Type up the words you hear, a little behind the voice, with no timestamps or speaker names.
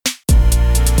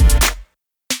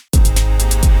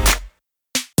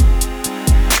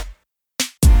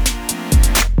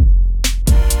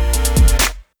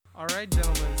right,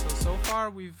 gentlemen. So far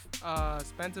we've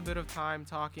spent a bit of time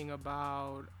talking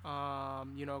about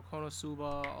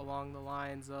Konosuba along the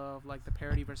lines of like the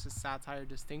parody versus satire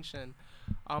distinction.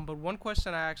 But one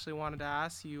question I actually wanted to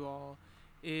ask you all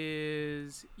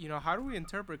is, how do we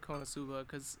interpret Konosuba?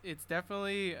 Because it's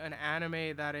definitely an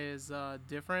anime that is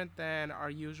different than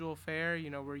our usual fare.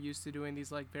 We're used to doing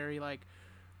these like very like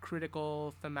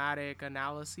critical thematic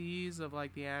analyses of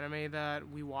like the anime that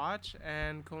we watch,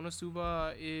 and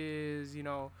Konosuba is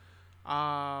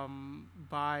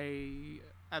by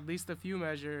at least a few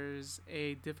measures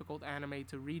a difficult anime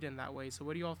to read in that way. So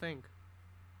what do you all think?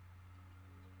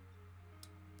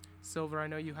 Silver, I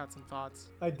know you had some thoughts.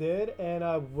 I did, and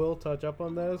I will touch up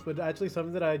on this, but actually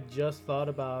something that I just thought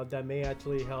about that may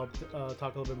actually help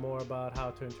talk a little bit more about how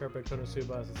to interpret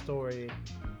Konosuba as a story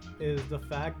is the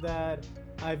fact that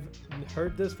I've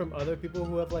heard this from other people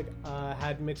who have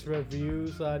had mixed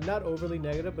reviews, not overly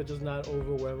negative, but just not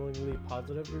overwhelmingly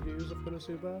positive reviews of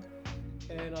Konosuba.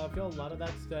 And I feel a lot of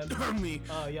that stems Me.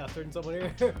 yeah, certain someone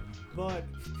here. But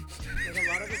like a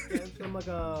lot of it stems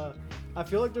from I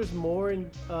feel like there's more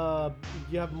in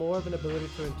you have more of an ability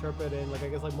to interpret and like I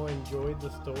guess like more enjoy the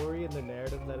story and the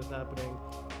narrative that is happening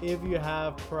if you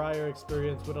have prior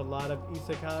experience with a lot of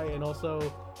isekai, and also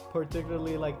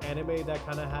particularly like anime that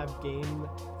kind of have game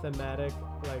thematic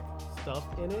like stuff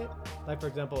in it, like for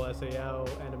example SAO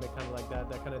anime, kind of like that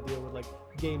kind of deal with like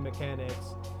game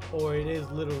mechanics, or it is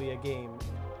literally a game,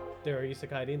 they're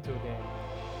isekai'd into a game.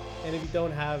 And if you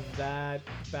don't have that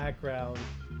background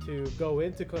to go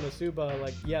into Konosuba,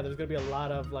 like, yeah, there's gonna be a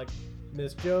lot of like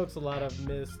missed jokes, a lot of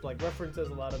missed like references,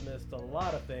 a lot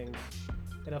of things,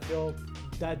 and I feel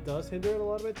that does hinder it a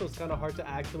lot of it. So it's kind of hard to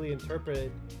actually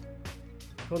interpret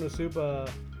Konosuba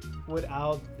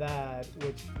without that,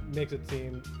 which makes it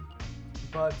seem.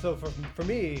 But so for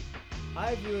me,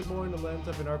 I view it more in the lens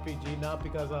of an RPG, not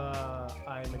because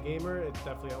I am a gamer. It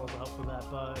definitely also helps with that,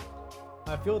 but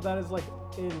I feel that is like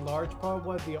in large part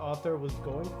what the author was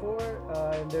going for,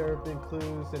 and there have been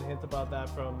clues and hints about that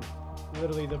from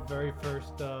literally the very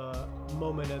first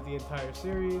moment of the entire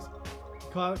series.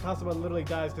 Kasuma literally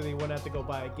dies because he wouldn't have to go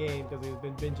buy a game because he's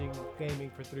been binging gaming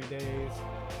for 3 days.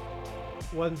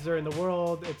 Once they're in the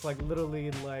world, it's like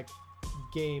literally like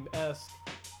game-esque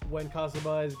when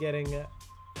Kasuma is getting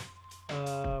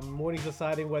when he's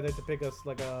deciding whether to pick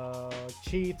like a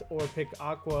cheat or pick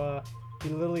Aqua. He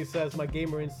literally says my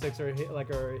gamer instincts are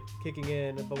kicking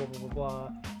in, blah blah blah blah blah,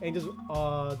 and just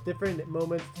different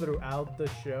moments throughout the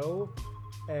show,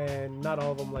 and not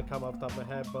all of them like come off the top of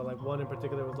my head, but like one in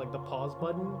particular was like the pause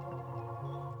button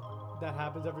that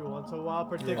happens every once in a while,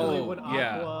 particularly when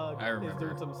Aqua is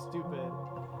doing something stupid.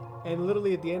 And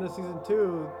literally at the end of season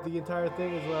 2, the entire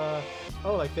thing is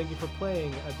thank you for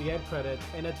playing at the end credit,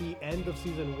 and at the end of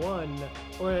season 1,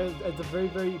 or at the very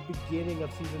very beginning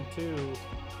of season 2.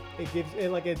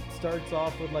 It starts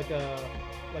off with like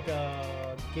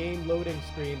a game loading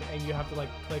screen, and you have to like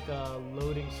click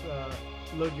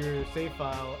load your save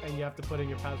file, and you have to put in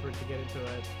your password to get into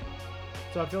it.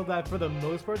 So I feel that for the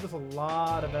most part, there's a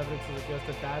lot of evidence to suggest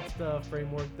that that's the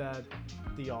framework that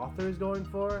the author is going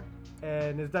for,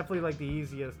 and it's definitely like the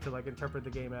easiest to like interpret the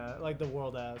game like the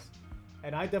world as.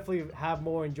 And I definitely have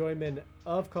more enjoyment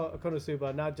of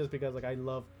Konosuba, not just because like I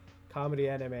love comedy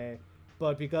anime,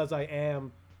 but because I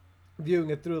am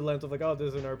viewing it through the lens of like, oh,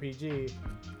 this is an RPG.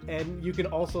 And you can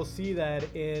also see that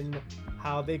in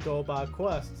how they go about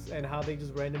quests and how they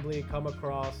just randomly come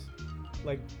across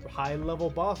like high level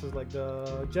bosses like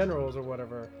the generals or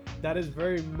whatever. That is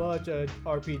very much a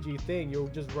RPG thing. You're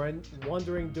just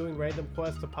wandering doing random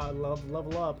quests to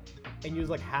level up, and you just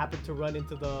like happen to run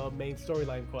into the main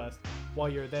storyline quest while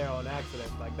you're there on accident.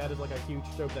 Like that is like a huge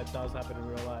trope that does happen in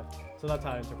real life. So that's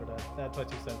how I interpret that. That's my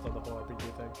 2 cents on the whole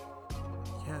RPG thing.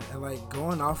 Yeah, and like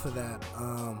going off of that,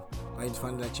 like it's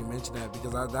funny that you mentioned that,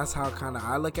 because that's how kind of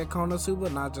I look at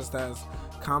Konosuba, not just as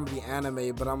comedy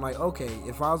anime, but I'm like, okay,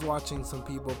 if I was watching some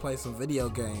people play some video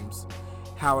games,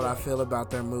 how would I feel about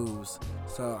their moves?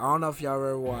 So I don't know if y'all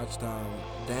ever watched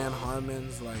Dan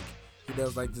Harmon's, like he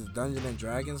does like this Dungeons and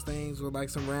Dragons things with like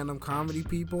some random comedy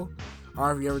people, or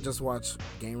have you ever just watched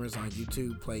gamers on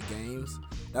YouTube play games?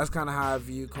 That's kind of how I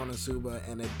view Konosuba,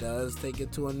 and it does take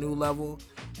it to a new level.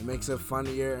 It makes it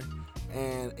funnier,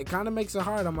 and it kind of makes it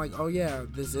hard. I'm like, oh yeah,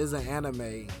 this is an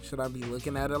anime. Should I be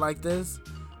looking at it like this?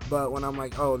 But when I'm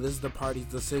like, oh, this is the party's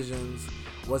decisions,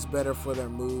 what's better for their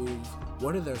moves,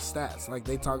 what are their stats? Like,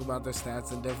 they talk about their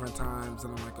stats in different times,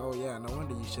 and I'm like, oh yeah, no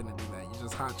wonder you shouldn't do that. You're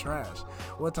just hot trash.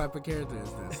 What type of character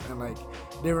is this? And like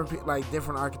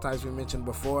different archetypes we mentioned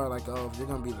before, like, oh, if you're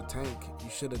gonna be the tank, you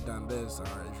should have done this,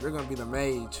 or if you're gonna be the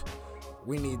mage,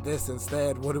 we need this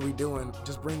instead. What are we doing?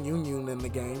 Just bring Yun in the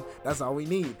game. That's all we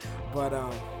need. But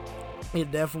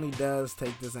it definitely does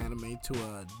take this anime to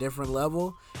a different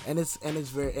level, and it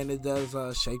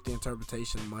does shape the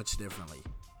interpretation much differently.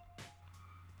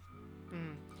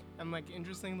 And like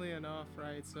interestingly enough,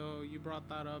 right? So you brought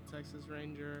that up, Texas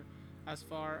Ranger.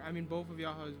 I mean, both of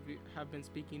y'all have been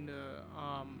speaking to.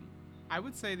 I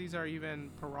would say these are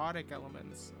even parodic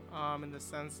elements, in the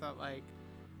sense that like,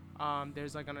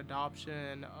 there's like an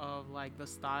adoption of like the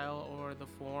style or the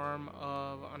form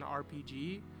of an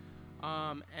RPG.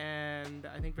 And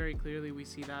I think very clearly we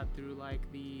see that through like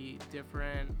the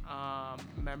different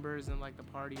members in like the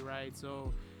party, right?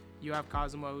 So you have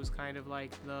Kazuma, who's kind of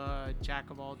like the jack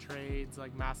of all trades,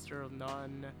 like master of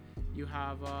none. You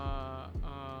have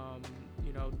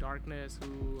Darkness,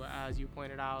 who, as you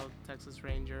pointed out, Texas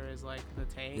Ranger is like the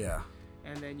tank. Yeah.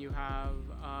 And then you have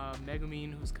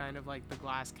Megumin, who's kind of like the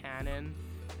glass cannon.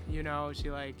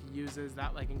 She like uses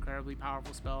that like incredibly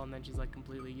powerful spell, and then she's like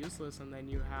completely useless. And then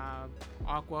you have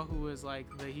Aqua, who is like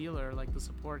the healer, like the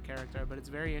support character. But it's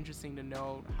very interesting to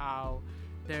note how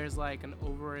there's like an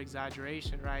over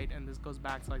exaggeration, right? And this goes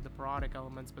back to like the parodic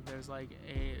elements, but there's like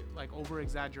a like over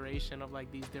exaggeration of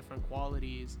like these different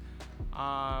qualities.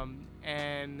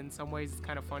 And in some ways it's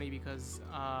kind of funny because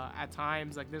at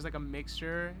times like there's like a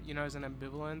mixture, there's an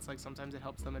ambivalence. Like sometimes it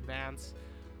helps them advance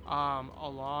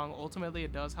along. Ultimately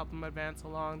it does help them advance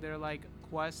along their like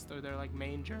quest or their like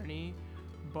main journey,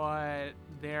 but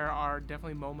there are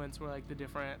definitely moments where like the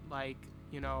different like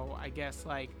I guess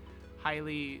like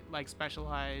highly like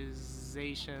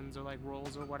specializations or like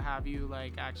roles or what have you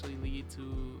like actually lead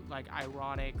to like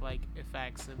ironic like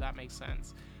effects, if that makes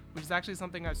sense, which is actually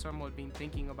something I've somewhat been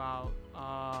thinking about.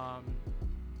 Not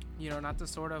to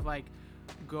sort of like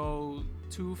go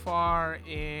too far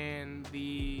in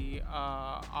the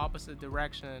opposite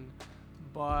direction,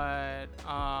 but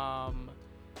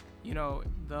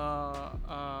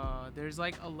there's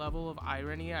like a level of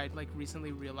irony. I'd like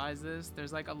recently realized this.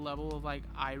 There's like a level of like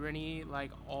irony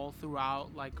like all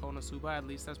throughout like Konosuba, at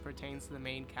least as pertains to the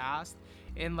main cast,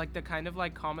 in like the kind of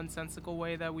like commonsensical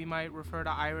way that we might refer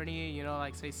to irony.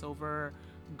 Like say Silver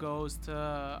goes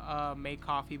to make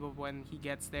coffee, but when he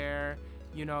gets there,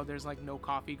 there's like no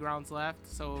coffee grounds left,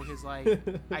 so his like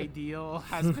ideal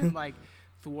has been like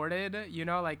thwarted.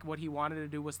 Like what he wanted to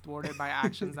do was thwarted by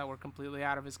actions that were completely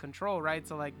out of his control, right?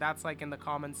 So like that's like in the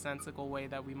commonsensical way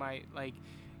that we might like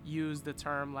use the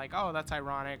term like, oh, that's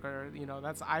ironic, or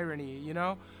that's irony.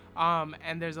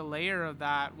 And there's a layer of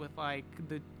that with like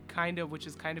the kind of, which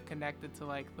is kind of connected to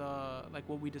like the like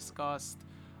what we discussed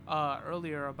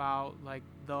earlier about like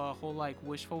the whole like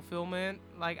wish fulfillment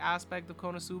like aspect of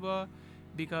Konosuba,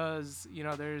 because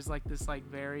there's like this like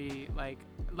very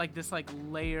like this like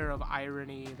layer of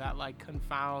irony that like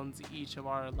confounds each of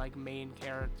our like main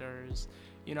characters.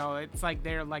 It's like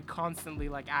they're like constantly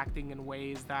like acting in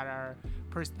ways that are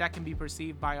that can be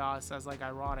perceived by us as like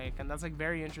ironic, and that's like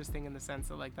very interesting in the sense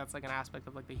that like that's like an aspect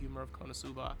of like the humor of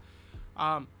Konosuba.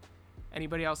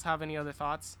 Anybody else have any other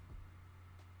thoughts?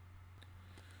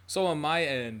 So on my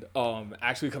end,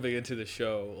 actually coming into the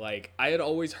show, like I had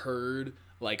always heard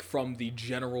like from the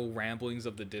general ramblings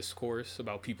of the discourse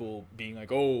about people being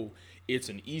like, oh, it's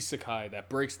an isekai that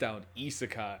breaks down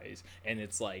isekais, and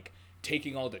it's like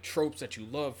taking all the tropes that you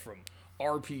love from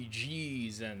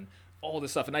RPGs and all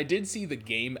this stuff. And I did see the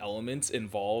game elements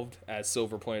involved, as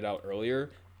Silver pointed out earlier,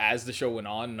 as the show went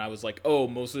on, and I was like, oh,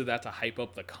 mostly that to hype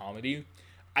up the comedy.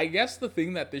 I guess the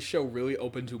thing that this show really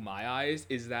opened to my eyes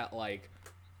is that like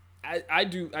I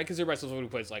consider myself someone who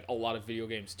plays like a lot of video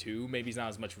games too. Maybe it's not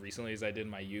as much recently as I did in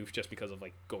my youth, just because of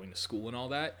like going to school and all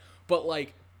that. But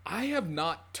like I have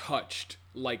not touched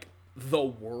like the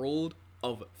world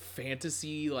of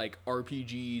fantasy, like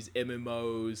RPGs,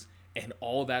 MMOs, and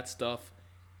all that stuff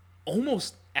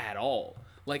almost at all.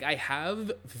 Like I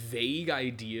have vague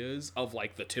ideas of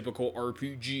like the typical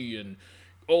RPG, and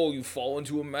oh, you fall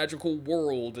into a magical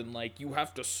world and like you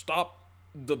have to stop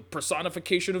the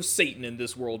personification of Satan in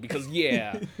this world because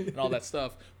and all that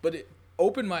stuff. But it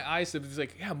opened my eyes to it's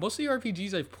like, yeah, most of the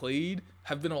RPGs I've played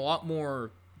have been a lot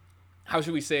more, how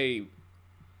should we say,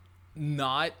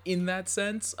 not in that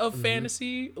sense of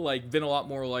fantasy, like been a lot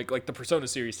more like the Persona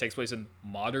series takes place in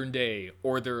modern day,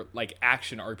 or they're like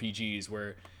action RPGs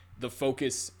where the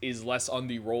focus is less on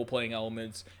the role-playing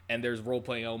elements and there's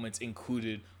role-playing elements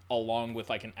included along with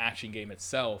like an action game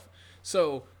itself.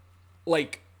 So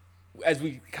like, as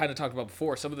we kind of talked about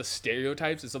before, some of the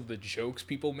stereotypes and some of the jokes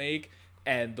people make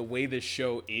and the way this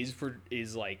show is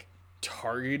like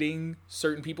targeting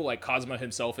certain people, like Kazuma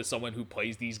himself is someone who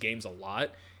plays these games a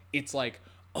lot. It's like,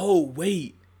 oh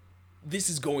wait, this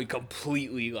is going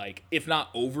completely, like, if not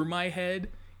over my head,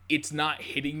 it's not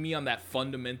hitting me on that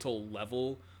fundamental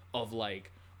level of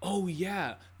like, oh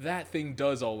yeah, that thing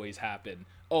does always happen.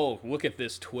 Oh, look at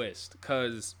this twist.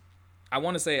 Because I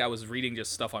want to say I was reading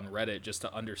just stuff on Reddit just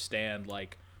to understand,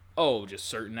 like, oh, just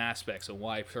certain aspects and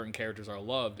why certain characters are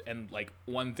loved. And, like,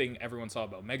 one thing everyone saw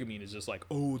about Megumin is just like,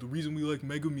 oh, the reason we like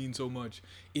Megumin so much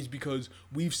is because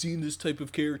we've seen this type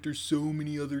of character so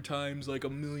many other times, like a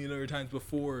million other times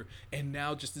before, and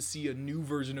now just to see a new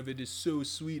version of it is so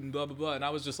sweet and blah, blah, blah. And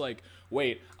I was just like,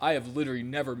 wait, I have literally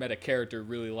never met a character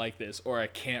really like this, or I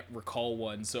can't recall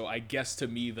one, so I guess to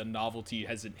me the novelty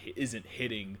isn't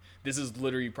hitting. This is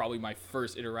literally probably my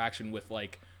first interaction with,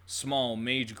 like, small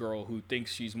mage girl who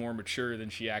thinks she's more mature than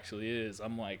she actually is.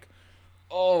 I'm like,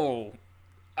 oh,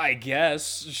 I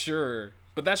guess, sure.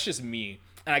 But that's just me.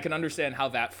 And I can understand how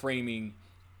that framing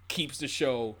keeps the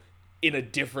show in a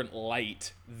different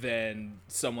light than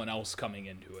someone else coming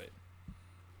into it.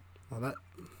 Well, that,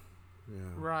 yeah.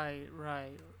 Right.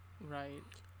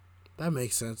 That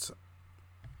makes sense.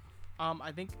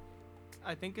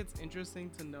 I think it's interesting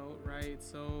to note, right?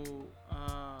 So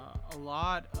a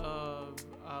lot of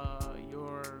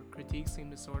your critiques seem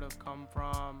to sort of come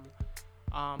from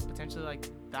potentially like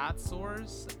that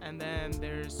source, and then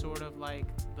there's sort of like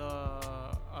the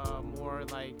more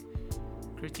like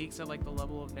critiques at like the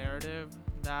level of narrative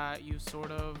that you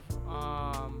sort of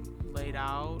laid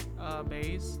out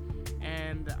base.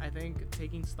 And I think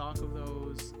taking stock of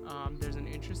those, there's an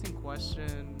interesting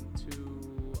question to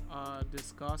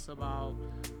discuss about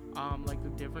like the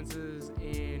differences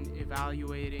in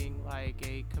evaluating like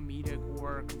a comedic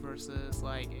work versus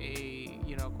like a,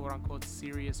 you know, quote unquote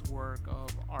serious work of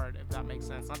art, if that makes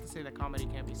sense. Not to say that comedy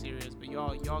can't be serious, but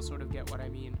y'all sort of get what I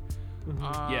mean.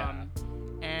 Yeah.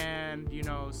 And, you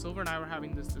know, Silver and I were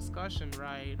having this discussion,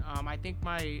 right? I think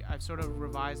I've sort of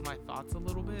revised my thoughts a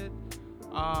little bit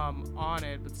on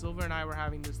it, but Silver and I were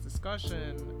having this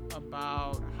discussion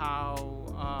about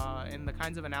how in the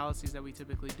kinds of analyses that we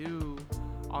typically do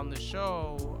on the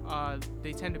show,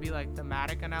 they tend to be like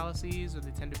thematic analyses, or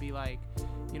they tend to be like,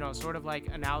 you know, sort of like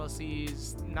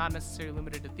analyses not necessarily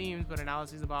limited to themes, but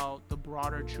analyses about the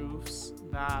broader truths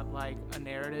that like a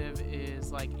narrative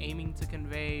is like aiming to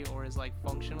convey or is like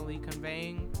functionally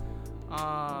conveying.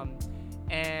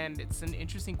 And it's an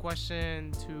interesting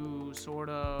question to sort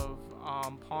of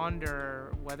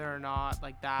ponder whether or not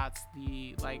like that's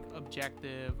the like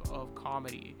objective of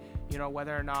comedy, you know,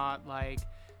 whether or not like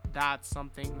that's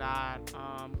something that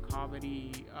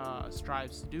comedy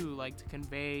strives to do, like to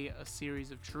convey a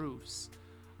series of truths,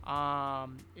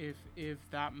 if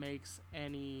that makes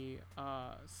any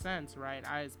sense, right?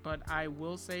 But I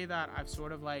will say that I've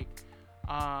sort of like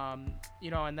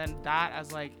you know, and then that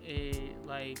as like a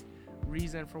like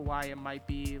reason for why it might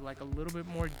be like a little bit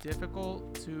more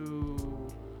difficult to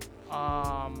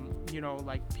you know,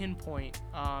 like pinpoint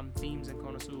themes in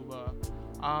Konosuba.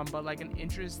 But like an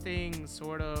interesting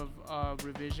sort of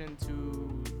revision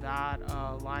to that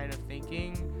line of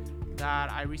thinking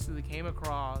that I recently came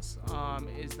across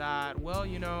is that, well,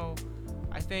 you know,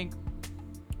 I think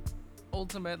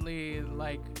ultimately,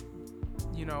 like,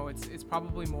 you know, it's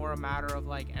probably more a matter of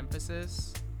like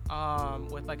emphasis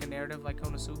with like a narrative like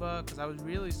Konosuba, because I was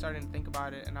really starting to think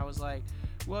about it, and I was like,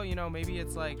 well, you know, maybe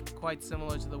it's like quite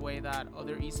similar to the way that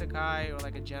other isekai or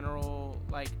like a general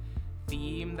like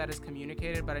theme that is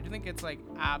communicated, but I do think it's like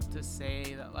apt to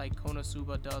say that like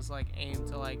Konosuba does like aim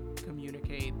to like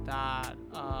communicate that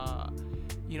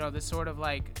you know, this sort of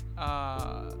like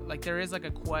there is like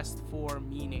a quest for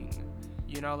meaning,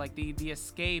 you know, like the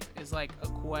escape is like a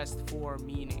quest for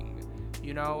meaning,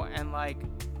 you know, and like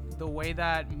the way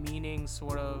that meaning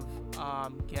sort of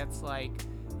gets like,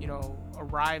 you know,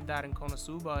 arrived at in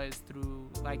Konosuba is through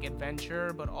like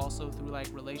adventure, but also through like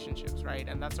relationships, right?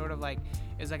 And that sort of like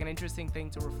is like an interesting thing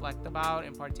to reflect about,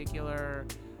 in particular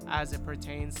as it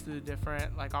pertains to the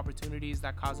different like opportunities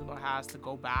that Kazuma has to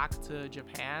go back to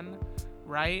Japan,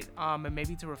 right? And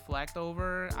maybe to reflect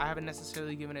over. I haven't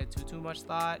necessarily given it too much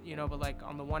thought, you know, but like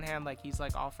on the one hand, like he's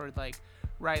like offered like,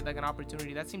 right, like an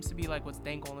opportunity that seems to be like what's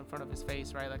dangled in front of his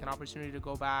face, right? Like an opportunity to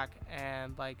go back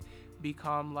and like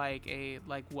become like a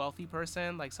like wealthy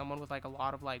person, like someone with like a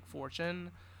lot of like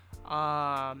fortune,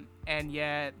 and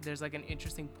yet there's like an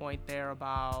interesting point there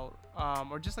about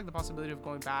or just like the possibility of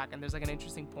going back, and there's like an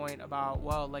interesting point about,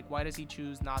 well, like why does he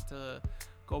choose not to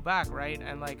go back, right?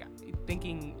 And like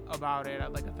thinking about it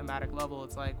at like a thematic level,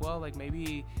 it's like, well, like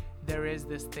maybe there is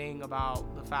this thing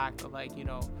about the fact that like, you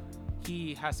know,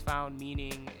 he has found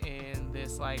meaning in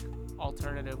this like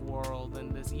alternative world,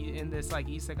 and in this like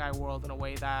isekai world, in a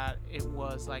way that it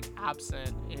was like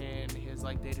absent in his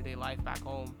like day-to-day life back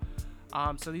home.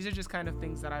 So these are just kind of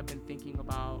things that I've been thinking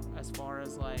about as far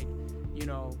as like, you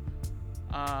know,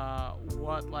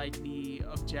 what like the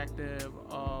objective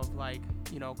of like,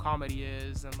 you know, comedy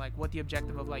is, and like what the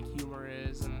objective of like humor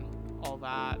is, and all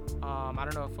that. I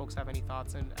don't know if folks have any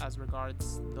thoughts in as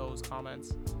regards those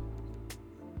comments.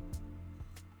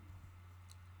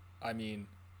 I mean,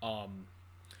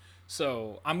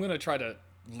 so I'm gonna try to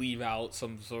leave out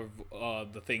some sort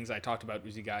of the things I talked about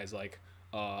with you guys, like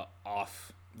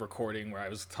off recording, where I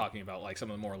was talking about like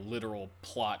some of the more literal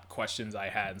plot questions I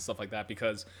had and stuff like that,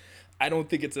 because I don't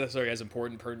think it's necessarily as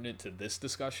pertinent to this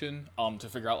discussion to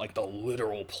figure out like the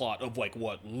literal plot of like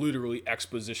what literally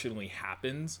expositionally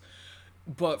happens.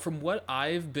 But from what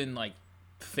I've been like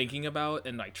thinking about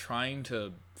and like trying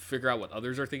to figure out what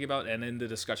others are thinking about, and in the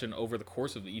discussion over the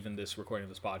course of even this recording of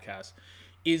this podcast,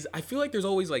 is I feel like there's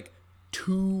always like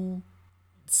two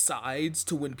sides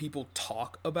to when people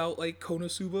talk about like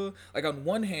Konosuba. Like on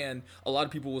one hand, a lot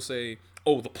of people will say,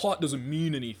 "Oh, the plot doesn't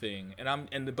mean anything,"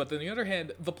 but then on the other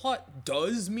hand, the plot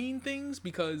does mean things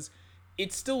because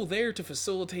it's still there to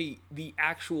facilitate the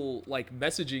actual like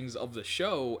messagings of the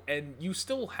show, and you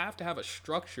still have to have a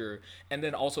structure. And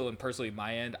then also, and personally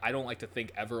my end, I don't like to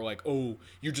think ever like, oh,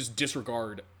 you just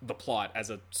disregard the plot as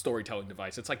a storytelling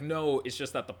device. It's like, no, it's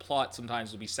just that the plot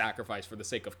sometimes will be sacrificed for the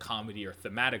sake of comedy or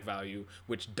thematic value,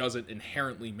 which doesn't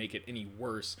inherently make it any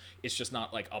worse. It's just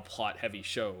not like a plot heavy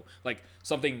show, like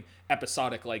something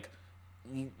episodic like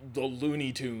the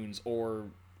Looney Tunes or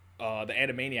the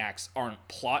Animaniacs aren't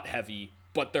plot heavy,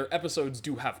 but their episodes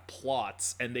do have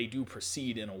plots and they do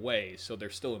proceed in a way, so they're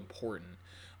still important.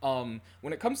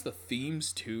 When it comes to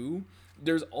themes too,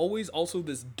 there's always also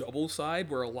this double side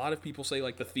where a lot of people say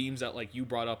like the themes that like you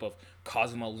brought up of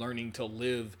Kazuma learning to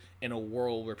live in a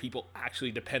world where people actually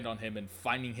depend on him and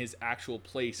finding his actual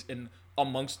place in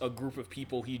amongst a group of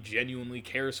people he genuinely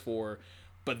cares for.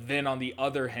 But then on the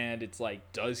other hand, it's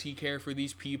like, does he care for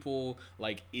these people?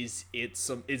 Like, is it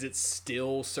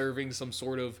still serving some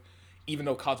sort of, even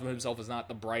though Kazuma himself is not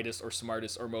the brightest or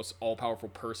smartest or most all-powerful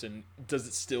person, does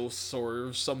it still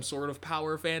serve some sort of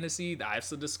power fantasy? That's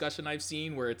the discussion I've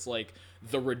seen, where it's like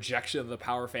the rejection of the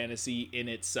power fantasy in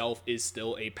itself is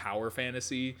still a power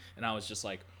fantasy. And I was just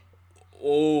like,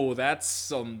 oh, that's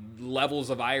some levels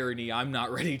of irony I'm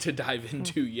not ready to dive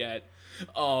into yet.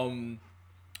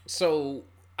 So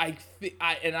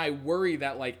I worry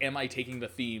that like, am I taking the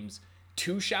themes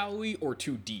too shallowly or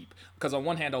too deep? Because on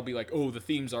one hand, I'll be like, oh, the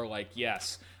themes are like,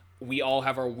 yes, we all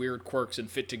have our weird quirks and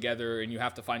fit together, and you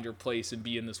have to find your place and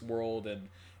be in this world, and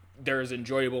there's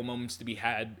enjoyable moments to be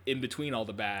had in between all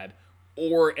the bad.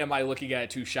 Or am I looking at it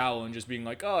too shallow and just being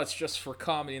like, oh, it's just for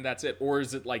comedy and that's it? Or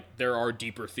is it like there are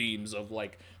deeper themes of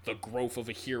like the growth of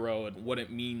a hero and what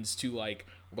it means to like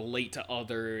relate to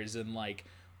others and like,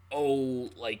 oh,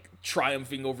 like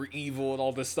triumphing over evil and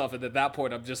all this stuff? And at that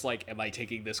point, I'm just like, am I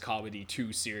taking this comedy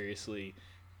too seriously?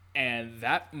 And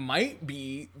that might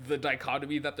be the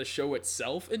dichotomy that the show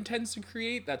itself intends to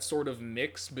create, that sort of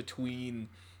mix between,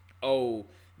 oh,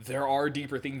 there are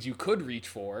deeper things you could reach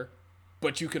for,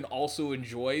 but you can also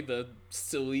enjoy the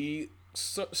silly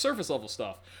surface level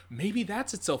stuff. Maybe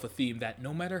that's itself a theme, that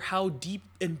no matter how deep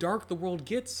and dark the world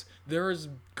gets, there is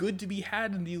good to be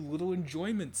had in the little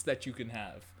enjoyments that you can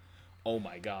have. Oh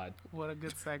my god. What a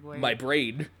good segue. My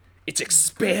brain, it's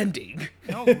expanding.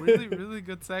 No, really, really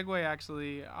good segue,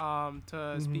 actually,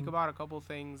 to speak about a couple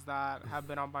things that have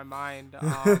been on my mind.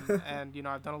 And, you know,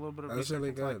 I've done a little bit of research really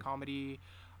into, like, comedy.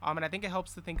 And I think it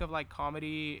helps to think of, like,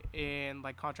 comedy in,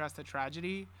 like, contrast to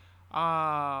tragedy,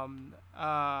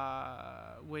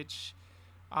 which...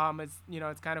 it's, you know,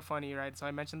 it's kind of funny, right? So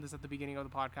I mentioned this at the beginning of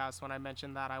the podcast when I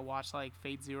mentioned that I watched like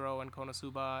Fate Zero and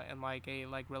Konosuba in like a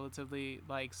like relatively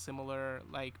like similar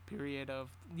like period of,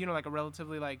 you know, like a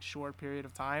relatively like short period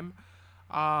of time.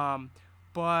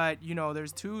 But you know,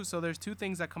 there's two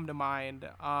things that come to mind.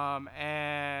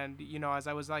 And you know, as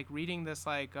I was like reading this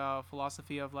like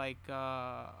philosophy of like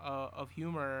of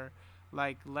humor,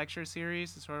 like lecture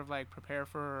series to sort of like prepare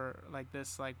for like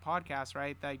this like podcast,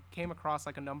 right, that came across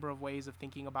like a number of ways of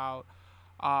thinking about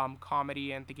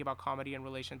comedy and thinking about comedy in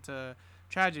relation to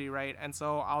tragedy, right? And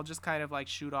so I'll just kind of like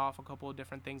shoot off a couple of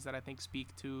different things that I think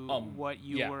speak to what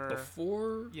you were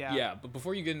but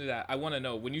before you get into that, I want to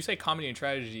know, when you say comedy and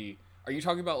tragedy, are you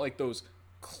talking about like those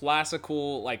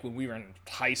classical, like when we were in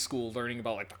high school learning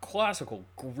about like the classical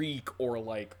Greek or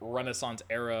like Renaissance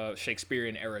era,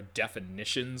 Shakespearean era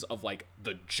definitions of like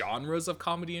the genres of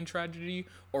comedy and tragedy,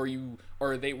 or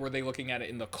were they looking at it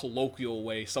in the colloquial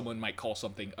way someone might call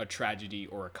something a tragedy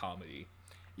or a comedy?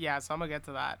 Yeah, so I'm gonna get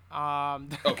to that.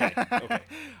 Okay.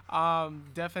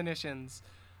 Definitions.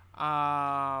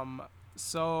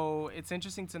 So it's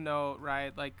interesting to note,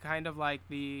 right? Like kind of like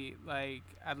the like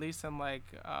at least in like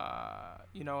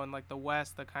in like the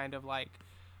West, the kind of like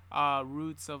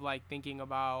roots of like thinking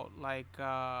about like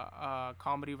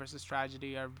comedy versus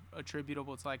tragedy are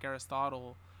attributable to like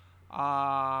Aristotle,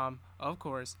 of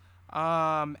course.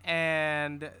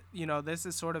 And this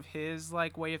is sort of his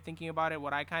like way of thinking about it.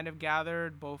 What I kind of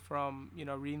gathered both from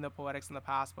reading the Poetics in the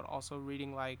past, but also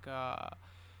reading like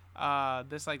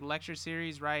this like lecture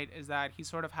series, right, is that he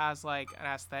sort of has like an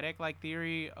aesthetic like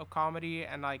theory of comedy,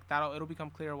 and like it'll become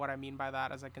clear what I mean by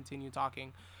that as I continue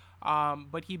talking.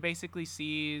 But he basically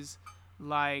sees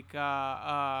like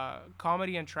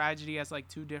comedy and tragedy as like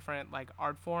two different like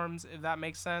art forms, if that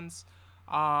makes sense.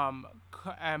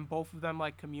 And both of them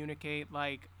like communicate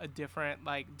like a different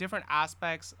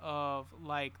aspects of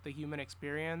like the human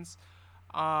experience.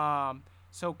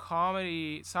 So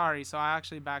comedy, sorry, so I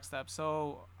actually backstep.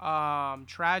 So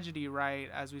tragedy, right,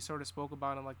 as we sort of spoke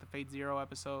about in like the Fate Zero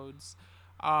episodes,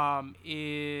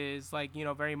 is like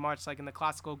very much like in the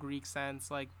classical Greek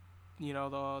sense, like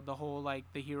the whole like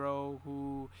the hero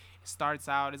who starts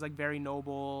out is like very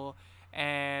noble,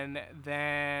 and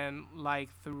then like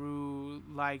through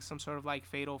like some sort of like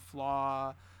fatal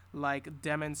flaw like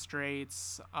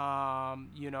demonstrates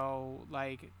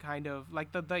like kind of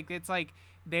like the like it's like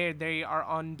they are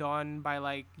undone by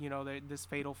like this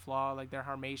fatal flaw, like their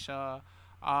harmatia,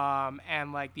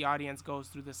 and like the audience goes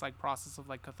through this like process of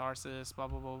like catharsis, blah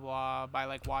blah blah blah, by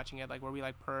like watching it, like where we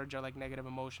like purge our like negative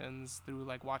emotions through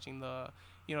like watching the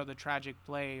the tragic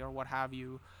play or what have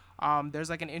you. There's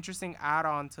like an interesting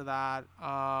add-on to that,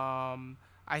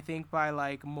 I think by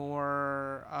like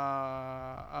more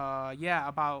about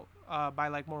by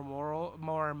like more moral,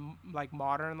 like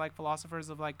modern like philosophers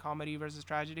of like comedy versus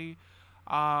tragedy,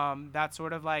 that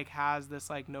sort of like has this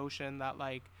like notion that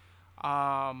like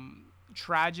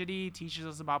tragedy teaches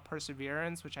us about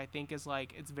perseverance, which I think is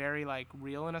like it's very like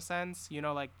real in a sense,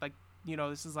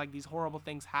 this is like these horrible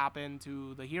things happen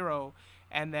to the hero,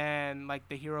 and then like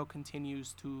the hero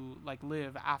continues to like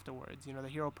live afterwards. The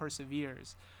hero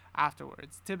perseveres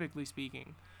afterwards, typically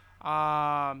speaking.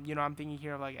 I'm thinking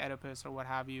here of like Oedipus or what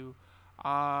have you.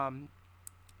 And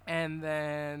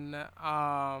then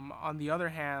on the other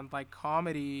hand, like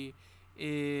comedy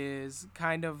is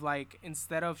kind of like,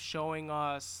 instead of showing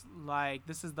us like,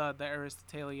 this is the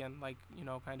Aristotelian like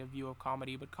kind of view of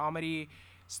comedy, but comedy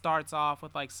starts off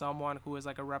with like someone who is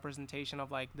like a representation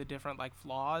of like the different like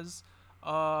flaws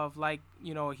of like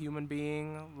a human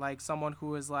being, like someone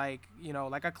who is like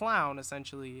like a clown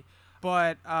essentially.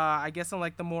 But I guess in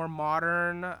like the more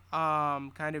modern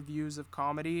kind of views of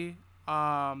comedy,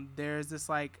 there's this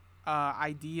like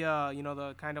idea,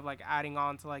 the kind of like adding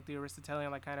on to like the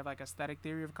Aristotelian like kind of like aesthetic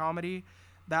theory of comedy,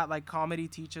 that like comedy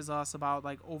teaches us about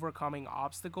like overcoming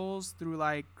obstacles through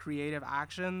like creative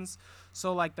actions.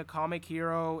 So like the comic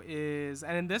hero is,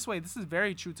 and in this way this is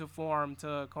very true to form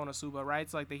to Konosuba, right?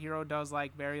 So like the hero does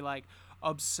like very like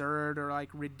absurd or like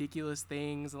ridiculous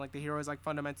things, and like the hero is like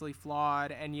fundamentally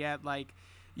flawed, and yet like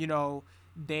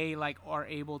they like are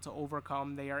able to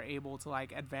overcome, they are able to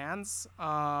like advance,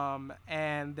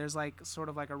 and there's like sort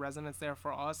of like a resonance there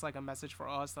for us, like a message for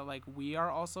us that like we are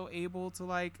also able to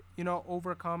like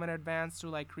overcome and advance through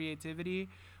like creativity,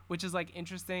 which is like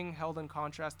interesting, held in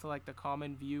contrast to like the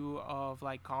common view of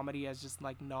like comedy as just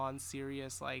like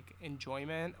non-serious like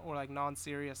enjoyment, or like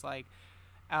non-serious like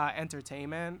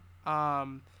entertainment.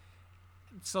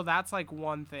 So that's like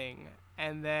one thing,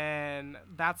 and then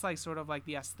that's like sort of like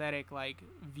the aesthetic like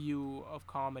view of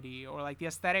comedy, or like the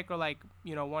aesthetic, or like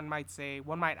one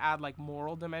might add like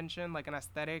moral dimension, like an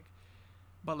aesthetic,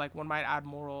 but like one might add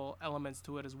moral elements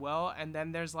to it as well. And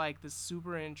then there's like this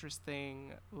super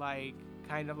interesting like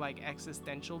kind of like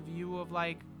existential view of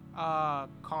like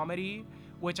comedy,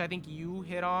 which I think you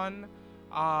hit on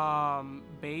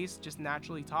base just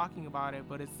naturally talking about it.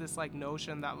 But it's this like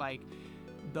notion that like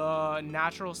the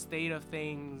natural state of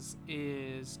things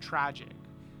is tragic,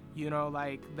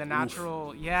 like the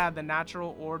natural the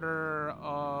natural order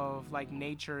of like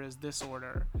nature is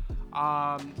disorder.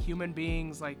 Human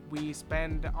beings, like we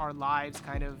spend our lives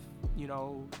kind of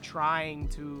trying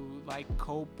to like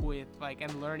cope with like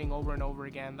and learning over and over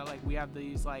again that like we have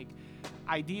these like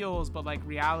ideals, but like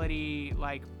reality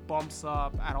like bumps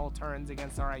up at all turns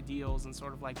against our ideals and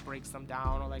sort of like breaks them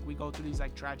down, or like we go through these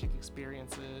like tragic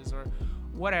experiences or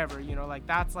whatever, like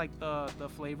that's like the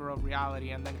flavor of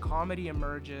reality. And then comedy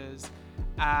emerges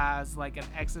as like an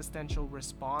existential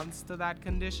response to that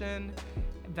condition,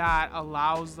 that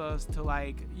allows us to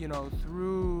like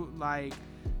through like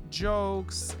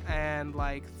jokes and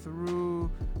like through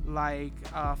like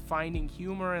finding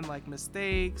humor in like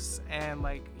mistakes and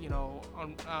like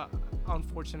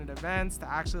unfortunate events to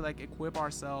actually like equip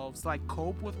ourselves, like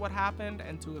cope with what happened,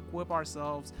 and to equip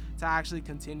ourselves to actually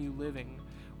continue living,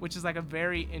 which is like a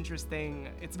very interesting.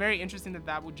 It's very interesting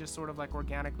that would just sort of like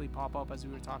organically pop up as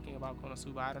we were talking about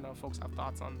Konosuba. I don't know if folks have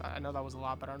thoughts on that. I know that was a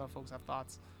lot, but I don't know if folks have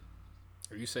thoughts.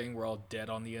 Are you saying we're all dead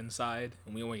on the inside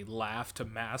and we only laugh to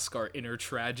mask our inner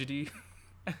tragedy?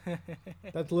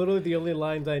 That's literally the only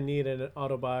lines I need in an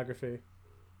autobiography.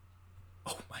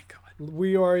 Oh my god.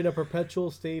 We are in a perpetual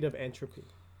state of entropy.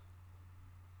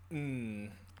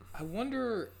 I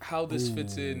wonder how this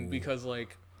fits in, because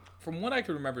like from what I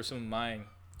can remember, some of my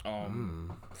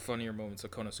funnier moments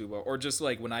of Konosuba, or just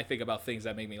like when I think about things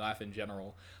that make me laugh in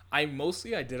general, I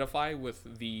mostly identify with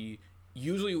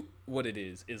usually what it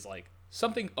is like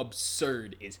something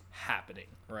absurd is happening,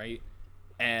 right?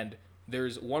 And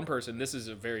there's one person, this is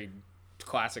a very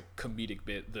classic comedic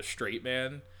bit, the straight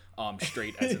man,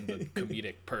 straight as in the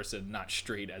comedic person, not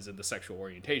straight as in the sexual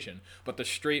orientation, but the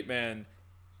straight man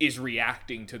is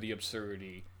reacting to the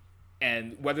absurdity.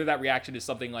 And whether that reaction is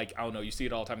something like, I don't know, you see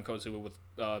it all the time in Konosuba with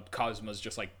Kazuma's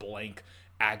just like blank,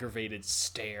 aggravated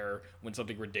stare when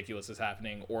something ridiculous is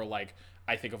happening, or like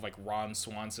I think of like Ron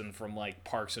Swanson from like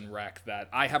Parks and Rec, that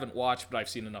I haven't watched but I've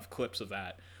seen enough clips of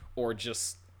that, or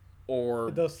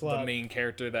the main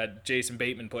character that Jason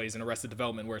Bateman plays in Arrested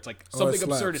Development, where it's like something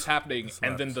absurd is happening,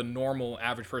 and then the normal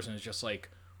average person is just like,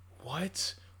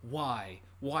 what? Why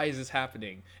is this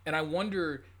happening? And I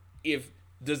wonder if,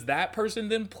 does that person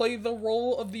then play the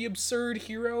role of the absurd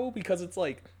hero? Because it's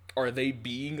like, are they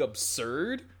being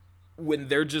absurd when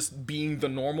they're just being the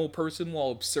normal person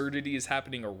while absurdity is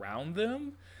happening around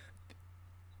them?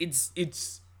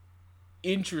 It's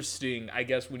interesting, I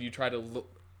guess, when you try to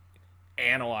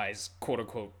analyze, quote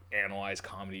unquote, analyze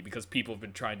comedy, because people have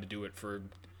been trying to do it for,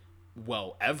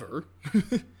 well, ever.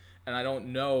 And I don't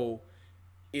know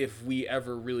if we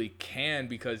ever really can,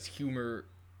 because humor,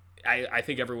 I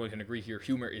think everyone can agree here,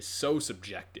 humor is so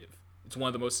subjective. It's one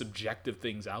of the most subjective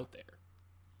things out there.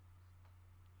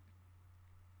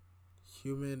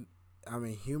 Humor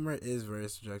is very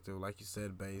subjective, like you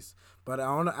said, Base. But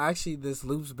I want to actually, this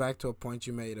loops back to a point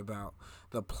you made about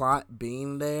the plot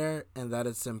being there and that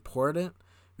it's important.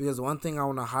 Because one thing I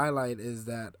want to highlight is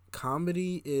that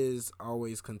comedy is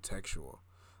always contextual.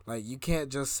 Like, you can't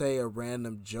just say a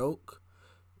random joke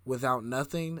without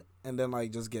nothing and then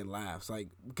like just get laughs, like,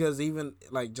 because even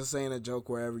like just saying a joke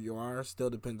wherever you are still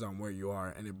depends on where you are,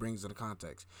 and it brings in the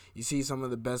context. You see some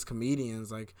of the best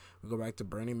comedians, like we go back to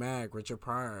Bernie Mac, Richard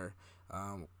Pryor,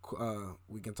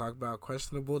 we can talk about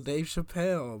questionable Dave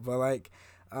Chappelle, but like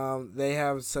they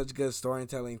have such good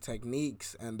storytelling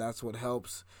techniques, and that's what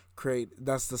helps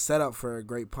that's the setup for a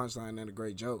great punchline and a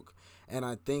great joke. And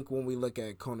I think when we look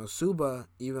at Konosuba,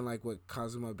 even like with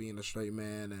Kazuma being a straight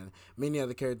man and many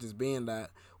other characters being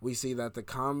that, we see that the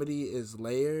comedy is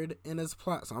layered in its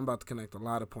plot. So I'm about to connect a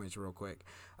lot of points real quick.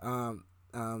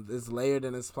 It's layered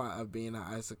in its plot of being an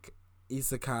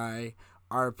isekai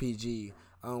RPG.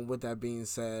 With that being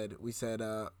said, we said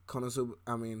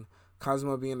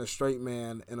Kazuma being a straight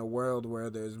man in a world where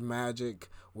there's magic,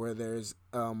 where there's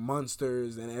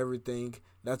monsters and everything.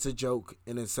 That's a joke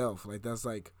in itself. Like, that's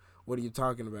like, what are you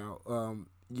talking about?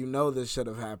 This should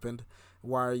have happened.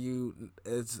 Why are you?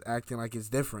 It's acting like it's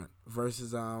different.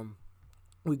 Versus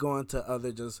we go into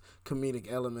other just comedic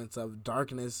elements of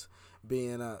darkness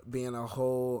being a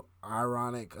whole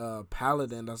ironic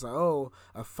paladin. That's like, oh,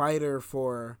 a fighter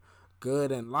for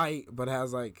good and light, but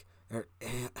has like,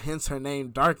 hence her name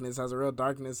Darkness, has a real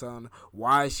darkness on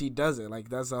why she does it. Like,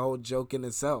 that's a whole joke in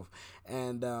itself.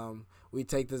 And we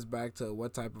take this back to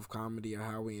what type of comedy or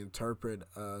how we interpret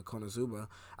Konosuba.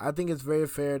 I think it's very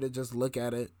fair to just look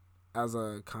at it as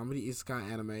a comedy isekai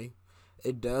anime.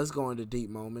 It does go into deep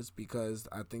moments because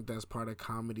I think that's part of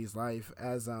comedy's life.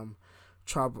 As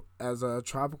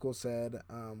Tropical said,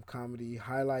 comedy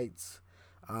highlights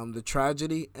the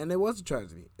tragedy, and it was a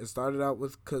tragedy. It started out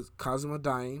with Kazuma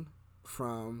dying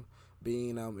from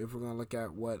being, if we're going to look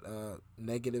at what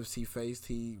negatives he faced,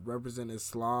 he represented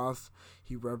sloth,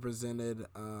 he represented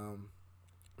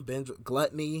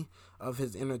gluttony of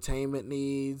his entertainment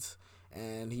needs,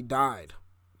 and he died.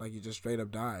 Like, he just straight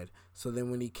up died. So then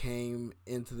when he came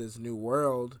into this new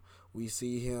world, we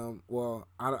see him, well,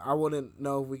 I wouldn't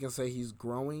know if we can say he's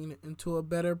growing into a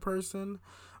better person,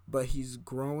 but he's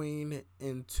growing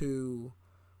into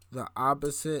the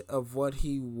opposite of what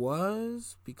he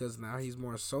was, because now he's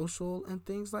more social and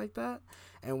things like that,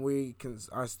 and we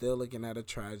are still looking at a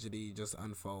tragedy just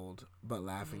unfold, but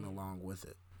laughing along with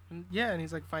it. Yeah, and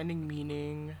he's like finding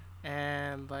meaning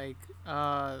and like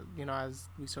you know, as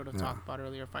we sort of talked about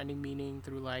earlier, finding meaning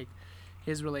through like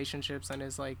his relationships and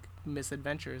his like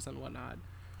misadventures and whatnot.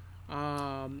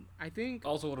 I think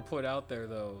Also want to point out there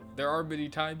though, there are many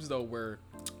times though where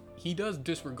he does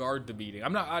disregard the meaning.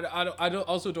 I don't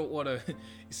also don't want to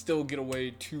still get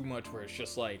away too much where it's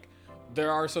just like,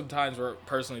 there are some times where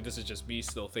personally, this is just me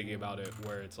still thinking about it,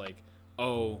 where it's like,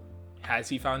 oh, has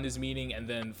he found his meaning? And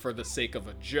then for the sake of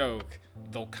a joke,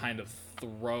 they'll kind of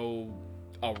throw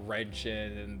a wrench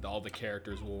in and all the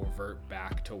characters will revert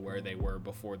back to where they were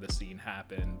before the scene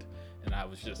happened. And I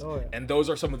was just, and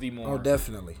those are some of the more,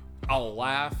 definitely. I'll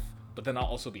laugh, but then I'll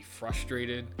also be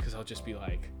frustrated because I'll just be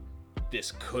like,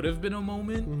 this could have been a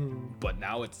moment, but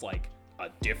now it's like a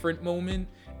different moment.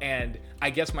 And I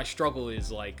guess my struggle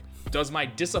is like, am I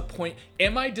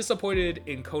disappointed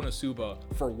in Konosuba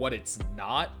for what it's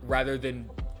not rather than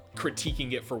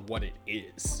critiquing it for what it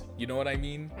is? You know what I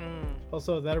mean?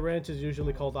 Also, that ranch is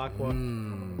usually called Aqua.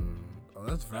 Oh,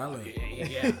 that's valid.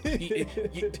 Yeah.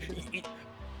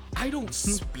 I don't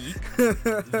speak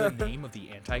the name of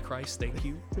the Antichrist, thank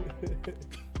you.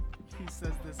 he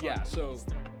says this. Yeah, so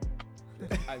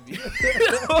I mean,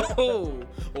 oh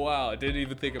wow, I didn't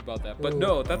even think about that. But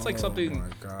no, that's like something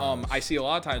I see a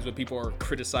lot of times when people are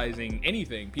criticizing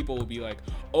anything. People will be like,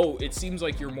 oh, it seems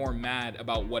like you're more mad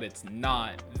about what it's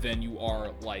not than you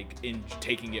are like in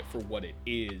taking it for what it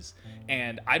is.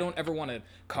 And I don't ever want to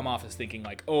come off as thinking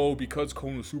like, oh, because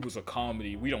Konosuba's a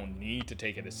comedy, we don't need to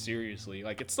take it as seriously.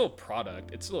 Like, it's still a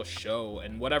product, it's still a show,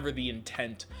 and whatever the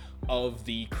intent of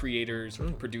the creators,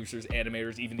 producers,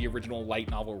 animators, even the original light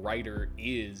novel writer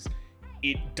is,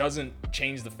 it doesn't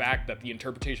change the fact that the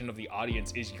interpretation of the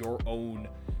audience is your own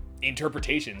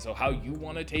interpretation. So how you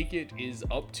want to take it is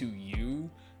up to you.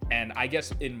 And I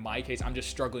guess in my case, I'm just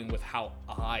struggling with how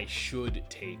I should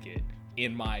take it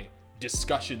in my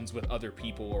discussions with other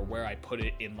people, or where I put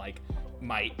it in like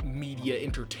my media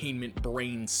entertainment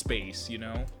brain space, you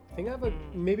know? I think I have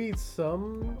maybe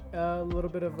some little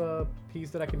bit of a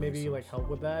piece that I can maybe like help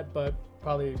with that, but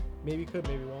probably maybe could,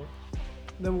 maybe won't.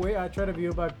 The way I try to view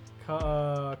about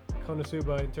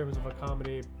Konosuba in terms of a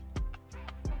comedy,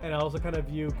 and I also kind of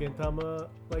view Gintama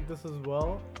like this as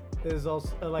well, is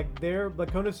also like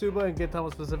Konosuba and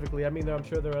Gintama specifically. I mean, I'm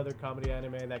sure there are other comedy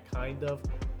anime that kind of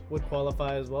would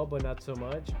qualify as well, but not so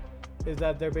much. Is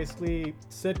that they're basically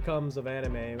sitcoms of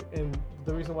anime, and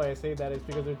the reason why I say that is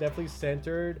because they're definitely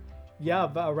centered,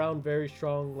 around very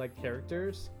strong like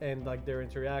characters and like their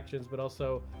interactions, but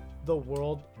also the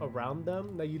world around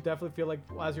them. That you definitely feel like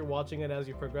as you're watching it, as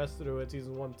you progress through it,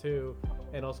 season 1, 2,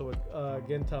 and also with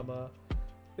Gintama,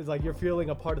 is like you're feeling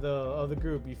a part of the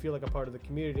group. You feel like a part of the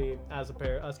community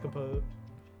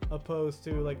opposed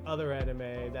to like other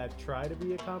anime that try to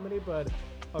be a comedy, but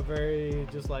are very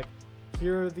just like,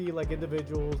 here are the like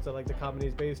individuals that like the comedy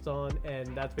is based on,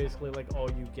 and that's basically like all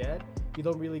you get. You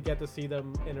don't really get to see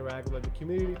them interact with like, the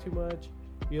community too much.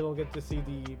 You don't get to see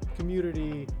the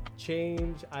community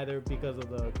change either because of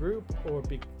the group or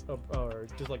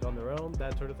just like on their own,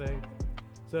 that sort of thing.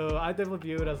 So I definitely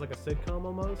view it as like a sitcom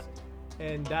almost,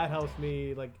 and that helps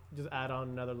me like just add on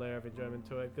another layer of enjoyment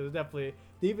to it, because definitely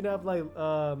they even have like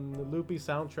loopy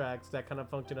soundtracks that kind of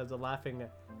function as a laughing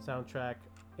soundtrack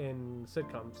in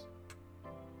sitcoms.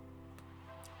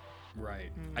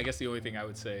 Right. I guess the only thing I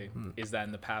would say is that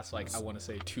in the past, like, I want to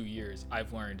say 2 years,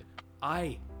 I've learned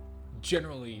I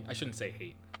shouldn't say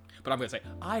hate, but I'm going to say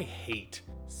I hate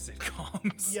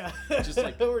sitcoms. Yeah. Just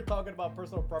like, we're talking about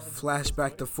personal preference.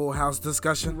 Flashback to Full House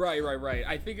discussion. Right.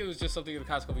 I think it was just something in the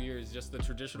past couple of years, just the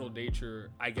traditional nature,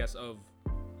 I guess, of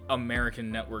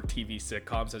American network TV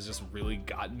sitcoms has just really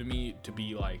gotten to me to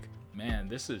be like, man,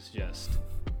 this is just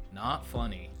not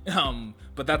funny.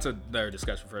 But that's another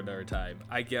discussion for another time.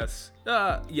 I guess,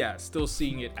 still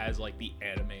seeing it as like the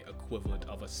anime equivalent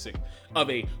of a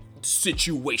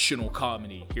situational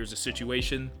comedy. Here's a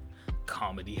situation,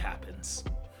 comedy happens.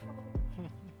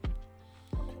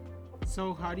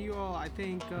 So how do you all, I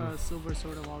think Silver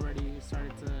sort of already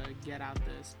started to get at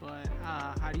this, but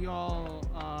how do you all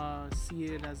see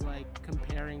it as like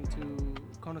comparing to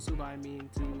Konosuba, I mean,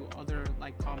 to other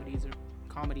like comedies or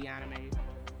comedy anime?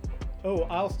 Oh,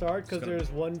 I'll start because there's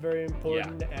one very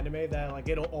important anime that like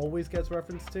it'll always gets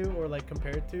referenced to or like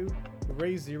compared to,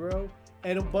 Re:Zero.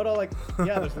 There's a lot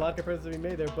of comparisons to be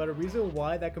made there, but a reason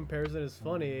why that comparison is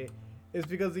funny is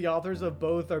because the authors of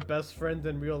both are best friends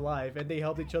in real life, and they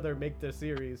helped each other make the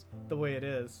series the way it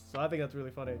is. So I think that's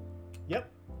really funny.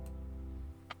 Yep.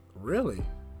 Really?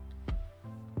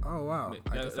 Oh wow,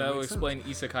 That will explain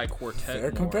Isekai Quartet Fair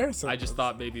more. comparison. I just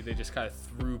thought maybe they just kind of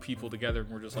threw people together and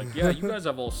were just like, yeah, you guys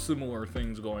have all similar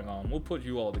things going on. We'll put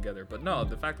you all together. But no,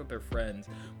 the fact that they're friends.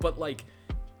 But like,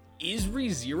 is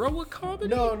ReZero a comedy?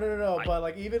 No. But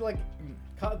like even like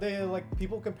they like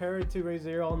people compare it to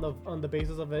ReZero on the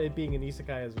basis of it being an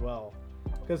isekai as well,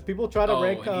 because people try to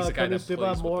rank an isekai that plays Konosuba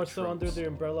with more the so under tropes. the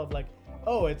umbrella of like,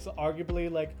 oh, it's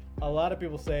arguably like a lot of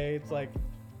people say it's like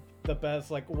the best,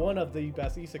 like one of the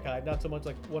best isekai, not so much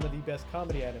like one of the best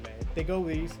comedy anime. They go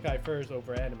with isekai first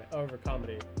over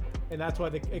comedy, and that's why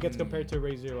it gets compared to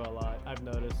ReZero a lot. I've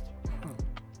noticed.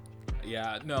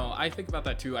 Yeah, no, I think about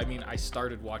that too. I mean, I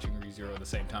started watching ReZero at the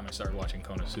same time I started watching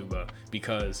Konosuba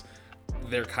because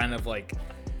they're kind of like,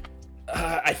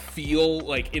 I feel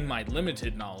like in my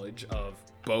limited knowledge of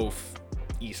both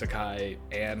isekai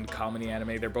and comedy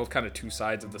anime, they're both kind of two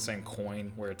sides of the same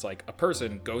coin, where it's like a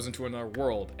person goes into another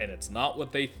world and it's not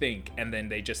what they think, and then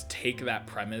they just take that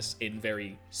premise in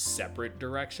very separate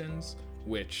directions,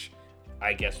 which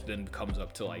I guess then comes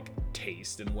up to like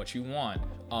taste and what you want.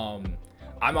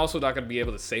 I'm also not going to be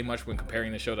able to say much when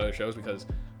comparing the show to other shows, because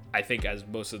I think, as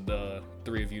most of the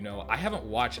three of you know, I haven't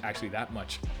watched actually that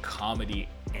much comedy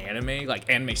anime, like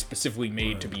anime specifically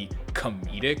made to be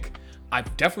comedic. I've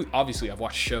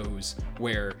watched shows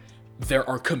where there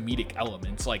are comedic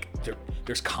elements, like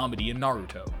there's comedy in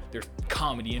Naruto, there's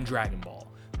comedy in Dragon Ball,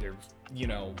 there's, you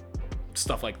know,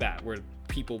 stuff like that where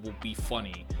people will be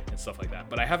funny and stuff like that.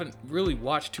 But I haven't really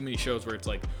watched too many shows where it's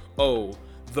like, oh,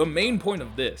 the main point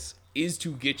of this is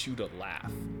to get you to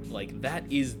laugh. Like, that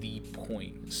is the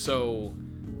point. So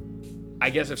I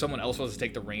guess if someone else wants to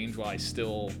take the reins while I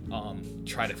still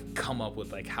try to come up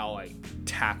with like how I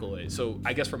tackle it. So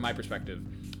I guess from my perspective,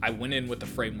 I went in with the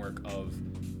framework of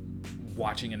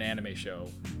watching an anime show,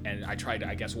 and I tried,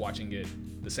 I guess, watching it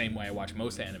the same way I watch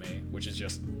most anime, which is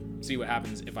just see what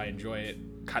happens if I enjoy it,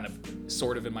 kind of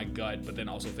sort of in my gut, but then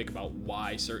also think about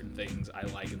why certain things I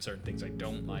like and certain things I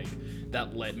don't like.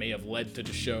 That may have led to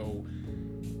the show,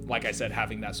 like I said,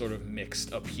 having that sort of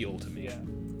mixed appeal to me. Yeah.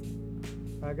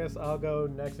 I guess I'll go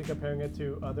next in comparing it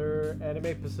to other anime,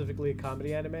 specifically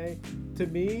comedy anime. To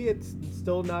me, it's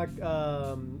still not,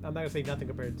 I'm not gonna say nothing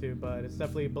compared to, but it's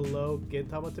definitely below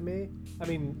Gintama to me. I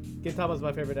mean, Gintama is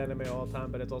my favorite anime of all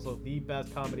time, but it's also the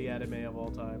best comedy anime of all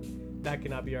time. That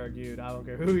cannot be argued. I don't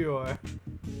care who you are.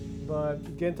 But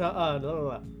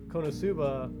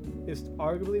Konosuba is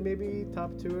arguably maybe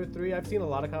top 2 or 3. I've seen a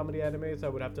lot of comedy animes, so I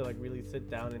would have to like really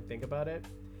sit down and think about it.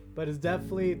 But it's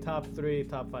definitely top 3,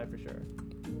 top 5 for sure.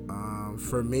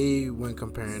 For me, when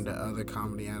comparing to other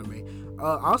comedy anime,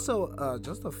 also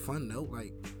just a fun note,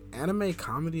 like anime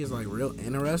comedy is like real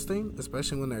interesting,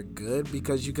 especially when they're good,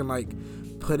 because you can like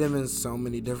put them in so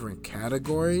many different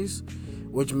categories,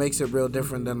 which makes it real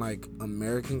different than like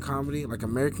American comedy. Like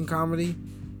American comedy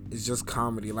is just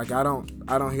comedy. Like I don't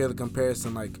hear the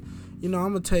comparison. Like, you know,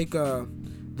 I'm gonna take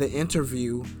The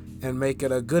Interview and make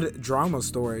it a good drama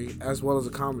story as well as a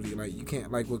comedy. Like you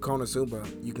can't, like with Konosuba,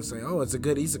 you can say, oh, it's a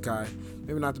good isekai,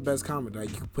 maybe not the best comedy.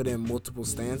 Like you can put in multiple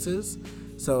stances.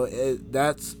 So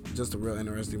that's just a real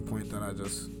interesting point that I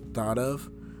just thought of.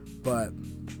 But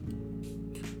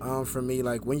for me,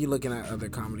 like when you're looking at other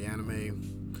comedy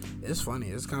anime, it's funny.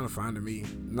 It's kind of fun to me.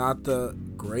 Not the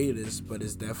greatest, but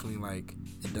it's definitely like,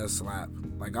 it does slap.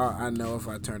 Like I know if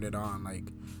I turned it on, like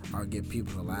I'll get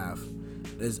people to laugh.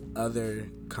 There's other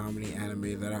comedy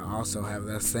anime that I also have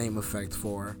that same effect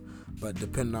for, but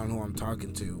depending on who I'm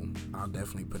talking to, I'll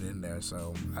definitely put it in there.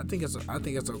 So I think it's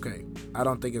okay. I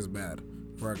don't think it's bad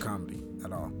for a comedy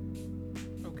at all.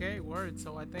 Okay, word.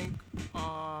 So I think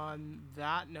on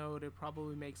that note, it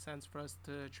probably makes sense for us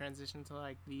to transition to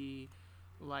like the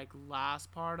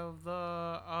last part of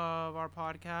our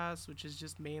podcast, which is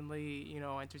just mainly, you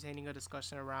know, entertaining a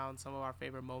discussion around some of our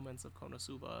favorite moments of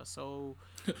Konosuba. So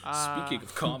Speaking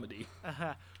of comedy,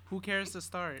 who cares to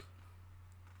start?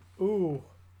 Ooh,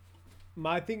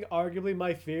 I think arguably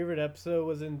my favorite episode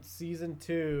was in season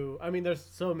 2. I mean, there's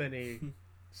so many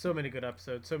good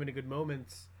episodes, so many good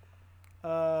moments.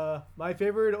 My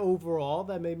favorite overall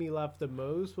that made me laugh the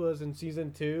most was in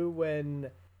season 2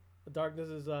 when Darkness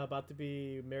is about to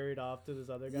be married off to this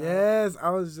other guy. Yes,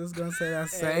 I was just gonna say that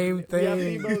same thing. We have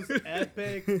the most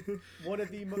epic, one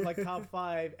of the like top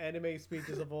 5 anime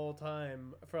speeches of all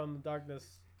time from Darkness.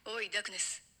 Oi,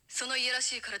 Darkness. そのいやら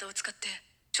しい体を使って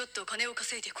ちょっと金を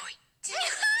稼いでこい。畜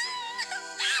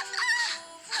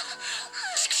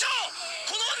生！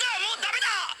この女はもうダメ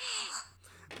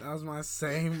だ！ That was my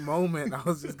same moment. I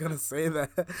was just gonna say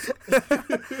that.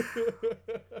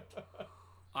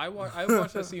 I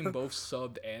watched that scene both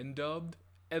subbed and dubbed,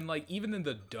 and like even in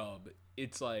the dub,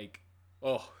 it's like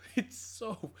Oh, it's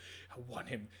so. I want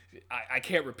him. I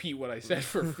can't repeat what I said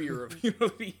for fear of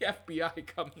the FBI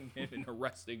coming in and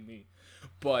arresting me,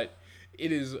 but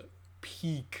it is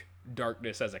peak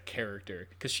darkness as a character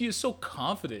because she is so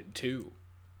confident too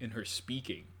in her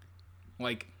speaking.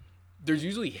 Like, there's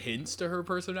usually hints to her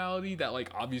personality that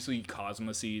like obviously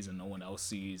Cosmo sees and no one else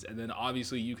sees, and then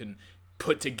obviously you can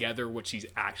put together what she's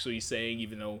actually saying,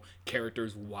 even though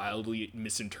characters wildly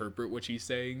misinterpret what she's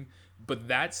saying. But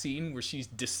that scene where she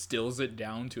distills it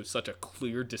down to such a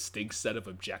clear, distinct set of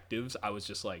objectives, I was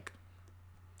just like,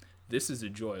 this is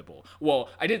enjoyable. Well,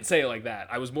 I didn't say it like that.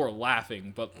 I was more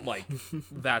laughing, but like,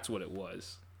 that's what it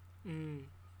was. When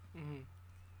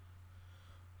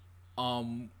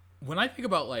I think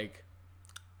about like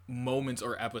moments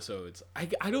or episodes,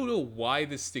 I don't know why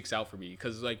this sticks out for me,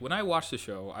 because like when I watched the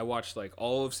show, I watched like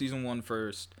all of season 1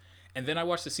 first, and then I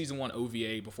watched the season 1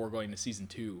 OVA before going to season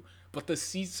 2. But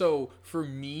so for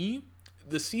me,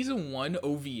 the season 1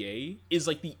 OVA is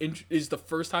like is the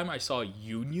first time I saw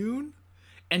Yoon,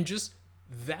 and just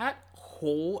that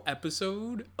whole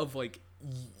episode of like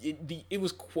it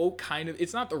was quote kind of,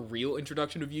 it's not the real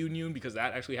introduction of Yoon because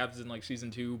that actually happens in like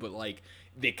season 2, but like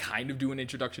they kind of do an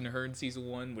introduction to her in season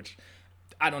 1, which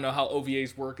I don't know how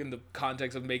OVAs work in the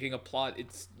context of making a plot.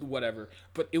 It's whatever.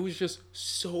 But it was just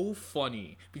so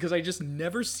funny because I just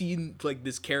never seen like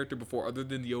this character before other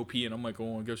than the OP, and I'm like,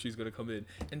 oh, I guess she's gonna come in.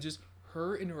 And just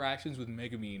her interactions with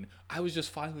Megumin, I was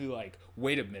just finally like,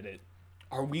 wait a minute,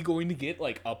 are we going to get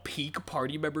like a peak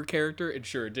party member character? And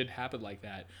sure, it did happen like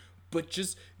that. But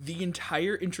just the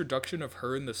entire introduction of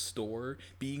her in the store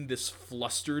being this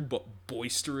flustered but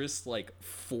boisterous like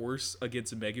force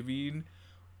against Megumin.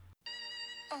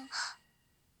 あ、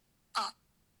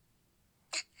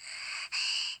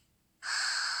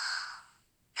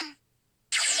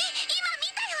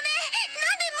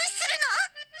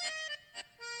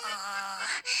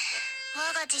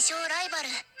我が自称ライバル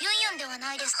ユンユンでは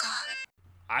ないですか。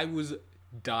 I was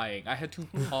dying. I had to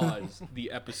pause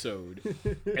the episode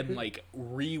and like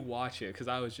rewatch it because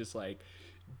I was just like,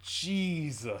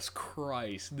 Jesus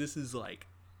Christ, this is like,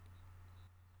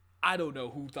 I don't know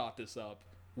who thought this up.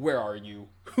 Where are you?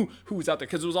 Who's out there?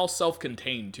 Because it was all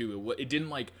self-contained too. It didn't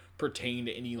like pertain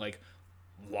to any like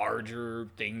larger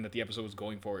thing that the episode was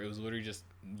going for. It was literally just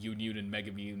Yoon and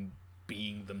Megumin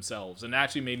being themselves, and it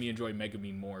actually made me enjoy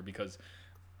Megumin more because,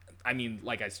 I mean,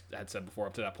 like I had said before,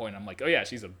 up to that point, I'm like, oh yeah,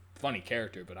 she's a funny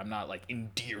character, but I'm not like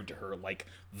endeared to her like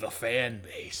the fan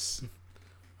base.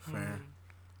 Fair.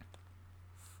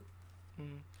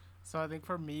 So I think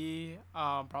for me,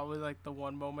 probably like the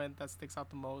one moment that sticks out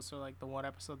the most, or like the one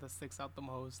episode that sticks out the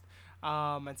most,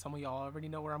 and some of y'all already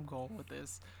know where I'm going with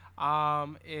this,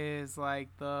 is like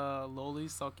the Loli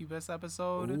Succubus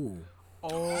episode. Ooh.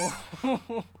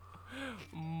 Oh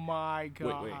my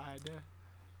god. Wait.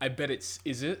 I bet is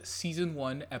it season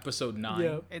 1 episode 9?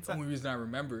 Yeah. It's the only reason I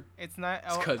remember. It's not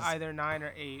It's 'cause- either 9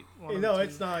 or 8. No,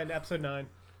 it's 9. Episode 9.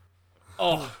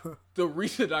 Oh, the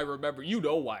reason I remember, you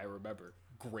know why I remember.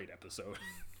 Great episode.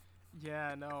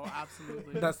 Yeah, no,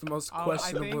 absolutely. That's the most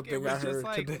questionable I think it thing I was heard just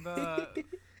like today.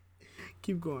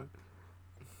 Keep going.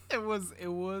 It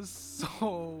was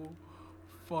so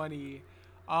funny.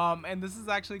 And this is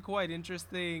actually quite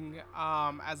interesting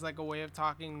as like a way of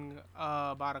talking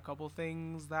about a couple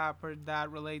things that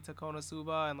relate to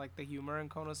Konosuba and like the humor in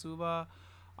Konosuba.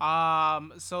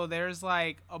 So there's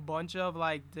like a bunch of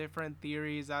like different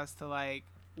theories as to like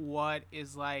what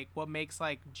makes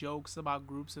like jokes about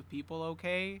groups of people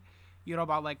okay, you know,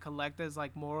 about like collectives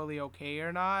like morally okay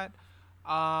or not.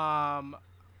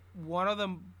 One of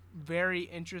the very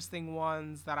interesting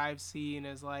ones that I've seen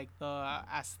is like the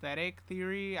aesthetic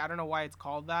theory. I don't know why it's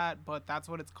called that, but that's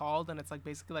what it's called, and it's like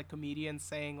basically like comedians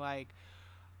saying like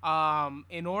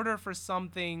in order for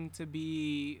something to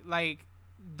be like,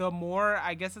 the more,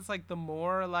 I guess it's like the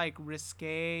more like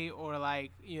risque or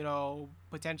like, you know,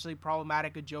 potentially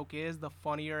problematic a joke is, the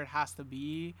funnier it has to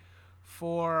be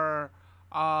for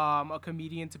a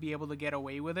comedian to be able to get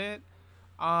away with it.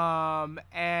 And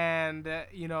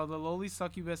you know, the Loli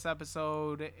Succubus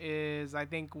episode is, I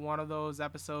think, one of those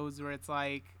episodes where it's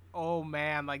like, oh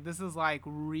man, like this is like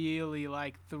really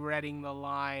like threading the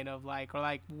line of like, or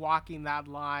like walking that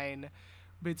line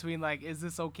between like, is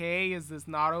this okay, is this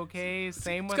not okay?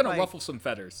 Same with It's gonna like, ruffle some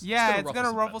feathers. yeah, it's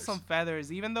gonna ruffle some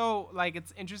feathers. Even though like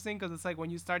it's interesting because it's like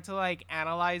when you start to like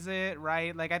analyze it,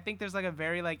 right? Like I think there's like a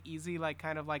very like easy like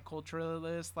kind of like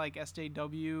culturalist like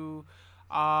SJW,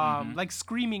 like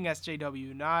screaming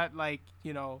SJW, not like,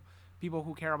 you know, people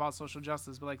who care about social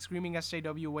justice, but like screaming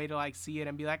SJW way to like see it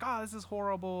and be like, oh, this is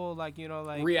horrible, like, you know,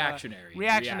 like reactionary.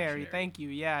 Reactionary. Thank you.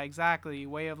 Yeah, exactly.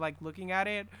 Way of like looking at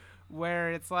it,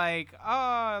 where it's like,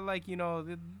 oh, like, you know,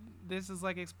 this is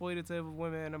like exploitative of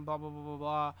women and blah blah blah blah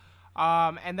blah.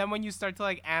 And then when you start to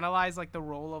like analyze like the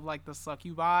role of like the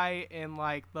succubi in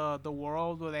like the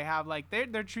world where they have like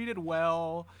they're treated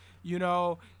well, you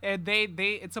know, and they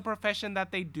it's a profession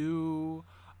that they do.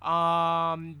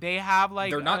 They have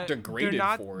like they're not degraded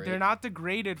for it. They're not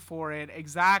degraded for it.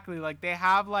 Exactly. Like they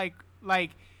have like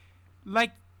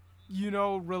you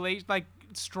know, relate like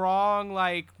strong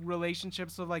like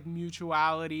relationships of like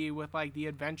mutuality with like the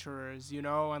adventurers, you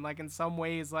know, and like in some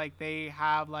ways like they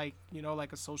have like, you know,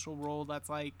 like a social role that's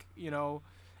like, you know,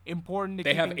 important to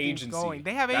they keeping have things agency. going.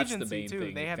 They have That's agency the main too.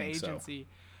 thing, They I have think so. agency.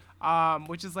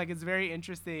 Which is like it's very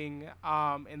interesting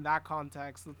in that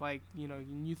context with like, you know,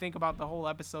 you think about the whole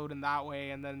episode in that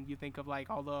way, and then you think of like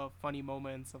all the funny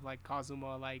moments of like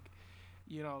Kazuma like,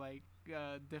 you know, like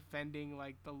defending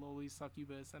like the lowly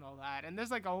succubus and all that. And there's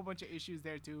like a whole bunch of issues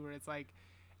there too where it's like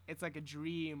a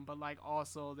dream, but like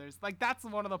also there's like that's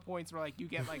one of the points where like you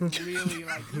get like really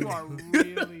like you are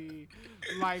really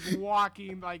like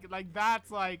walking like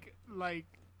that's like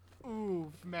oof,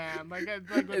 man, like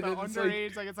with the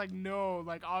underage, like it's like no,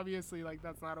 like obviously like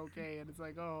that's not okay, and it's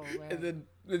like oh man.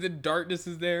 And then Darkness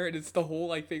is there, and it's the whole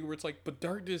like thing where it's like, but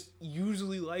Darkness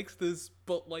usually likes this,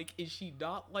 but like, is she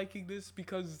not liking this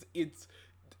because it's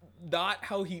not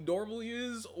how he normally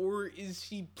is, or is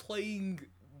she playing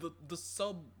the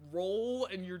sub role?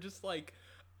 And you're just like,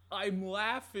 I'm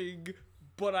laughing,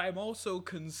 but I'm also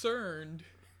concerned.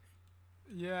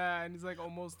 Yeah, and he's like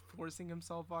almost forcing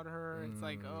himself on her. It's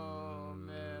like, oh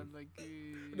man, like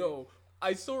No,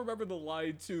 I still remember the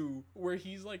line too, where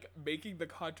he's like making the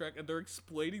contract and they're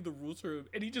explaining the rules to him,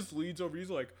 and he just leans over. He's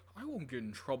like, I won't get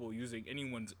in trouble using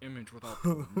anyone's image without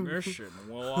permission,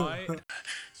 will I?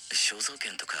 肖像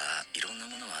権とかいろんな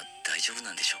ものは大丈夫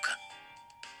なんでしょうか。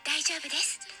大丈夫で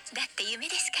す。だって夢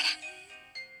ですから。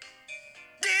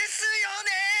ですよ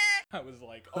ね。 I was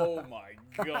like, oh my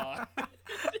god.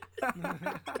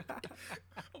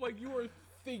 I'm like, you are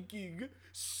thinking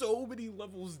so many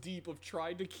levels deep of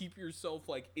trying to keep yourself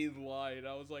like in line.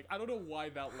 I was like, I don't know why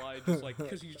that line just like,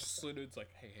 because he just slid in, it's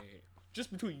like, hey,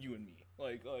 just between you and me,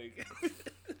 like yeah.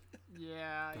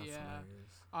 That's Yeah.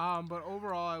 hilarious. But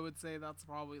overall I would say that's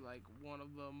probably like one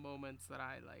of the moments that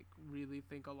I like really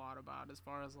think a lot about as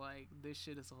far as like this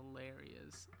shit is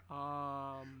hilarious.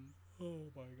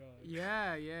 Oh my god.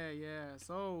 Yeah.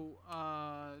 So,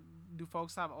 do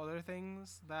folks have other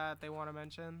things that they want to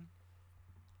mention?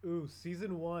 Ooh,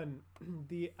 season 1.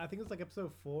 I think it's like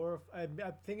episode 4. I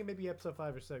think it may be episode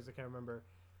 5 or 6. I can't remember.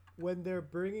 When they're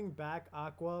bringing back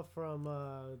Aqua from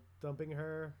dumping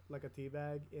her like a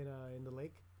teabag in the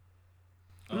lake.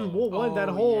 Well, that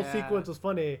whole sequence was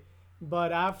funny.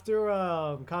 But after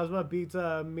Kazuma beats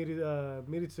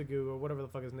Miritsugu, or whatever the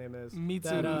fuck his name is,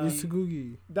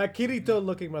 Mitsugugi. that Kirito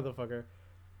looking motherfucker,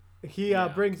 he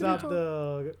brings up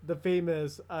the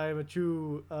famous "I'm a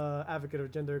true advocate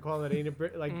of gender equality," and it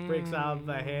breaks out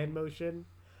the hand motion.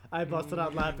 I busted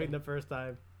out laughing the first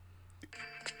time.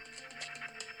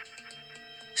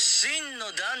 真の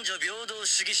男女平等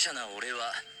主義者な俺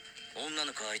は女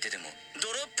の子相手でもド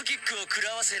ロップキックを食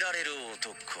らわせられる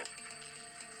男。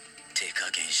手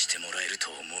加減してもらえると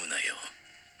思うなよ。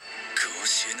公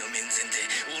衆の面前で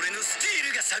俺のスティー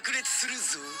ルが炸裂する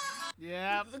ぞ。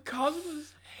 Yeah. The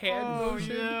Kazuma's hand Oh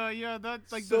motion. yeah.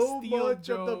 That's like So the steel much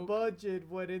joke. of the budget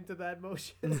went into that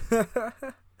motion.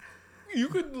 You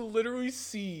could literally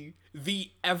see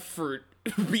the effort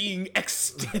being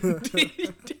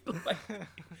extended. Like,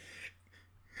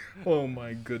 oh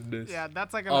my goodness. Yeah,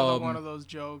 that's like another one of those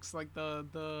jokes, like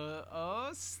the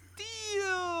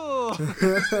steel.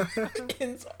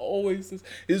 It's always this.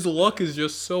 His luck is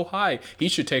just so high. He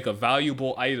should take a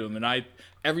valuable item, and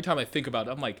every time I think about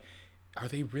it, I'm like, are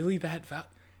they really that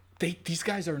these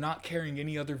guys are not carrying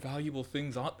any other valuable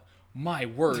things on. My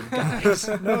word, guys.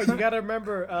 No, you gotta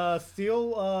remember,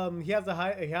 Steel. He has the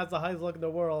highest luck in the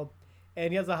world,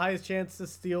 and he has the highest chance to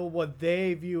steal what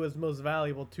they view as most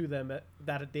valuable to them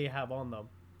that they have on them.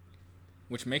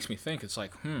 Which makes me think, it's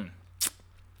like,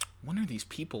 what are these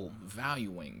people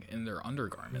valuing in their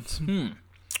undergarments?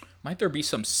 Might there be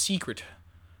some secret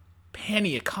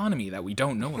panty economy that we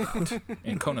don't know about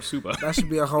in Konosuba? That should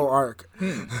be a whole arc.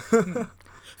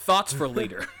 Thoughts for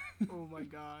later. Oh my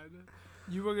god.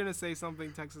 You were gonna say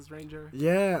something, Texas Ranger.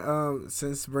 Yeah,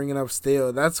 since bringing up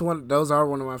Steel, those are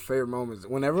one of my favorite moments.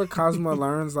 Whenever Kazuma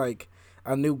learns like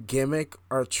a new gimmick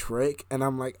or trick, and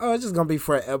I'm like, oh, it's just gonna be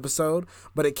for an episode,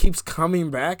 but it keeps coming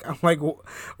back. I'm like,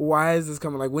 why is this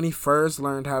coming? Like when he first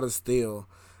learned how to steal,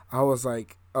 I was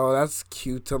like, oh, that's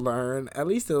cute to learn. At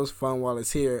least it was fun while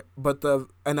it's here.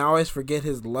 And I always forget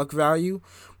his luck value,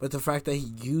 but the fact that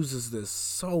he uses this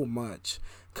so much,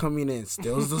 coming in,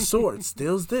 steals the sword,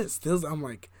 steals this, I'm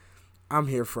like, I'm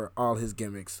here for all his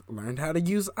gimmicks. Learned how to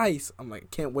use ice. I'm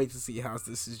like, can't wait to see how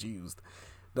this is used.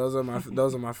 Those are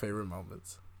my favorite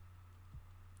moments.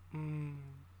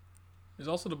 There's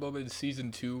also the moment in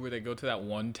season 2 where they go to that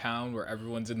one town where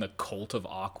everyone's in the cult of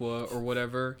Aqua or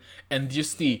whatever, and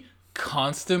just the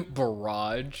constant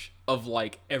barrage of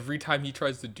like every time he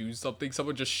tries to do something,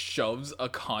 someone just shoves a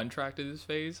contract in his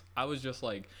face. I was just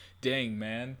like, dang,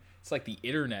 man, it's like the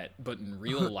internet but in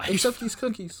real life. Accept these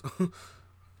cookies.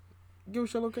 Give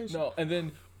us your location. No, and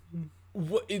then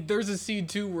there's a scene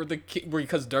too where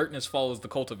because Darkness follows the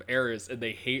cult of Eris and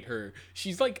they hate her.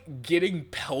 She's like getting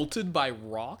pelted by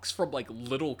rocks from like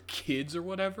little kids or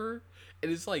whatever, and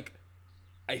it's like,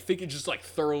 I think it's just like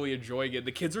thoroughly enjoying it.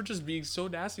 The kids are just being so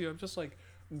nasty. I'm just like,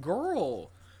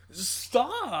 girl,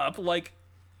 stop! Like,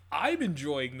 I'm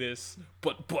enjoying this,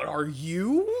 but are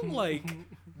you? Like,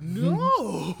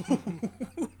 no.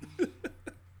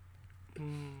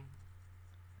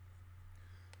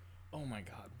 Oh my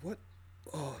god, what?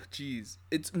 Oh, jeez.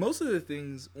 It's most of the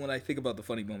things, when I think about the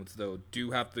funny moments, though,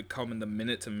 do have to come in the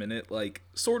minute-to-minute, like,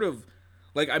 sort of,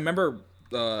 like, I remember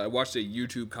I watched a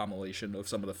YouTube compilation of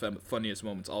some of the funniest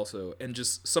moments also, and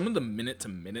just some of the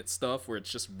minute-to-minute stuff where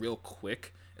it's just real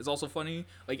quick is also funny.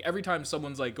 Like, every time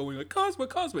someone's, like, going, like, Kazuma,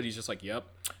 and he's just like, yep,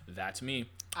 that's me.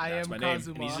 That's my name.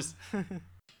 Kazuma. And he's just,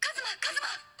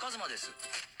 Kazuma desu.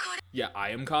 yeah, I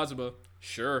am Kazuma.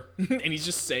 Sure. And he's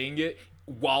just saying it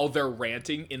while they're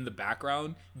ranting in the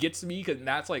background. Gets me,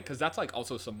 because that's like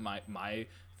also some my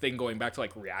thing going back to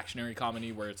like reactionary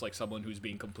comedy, where it's like someone who's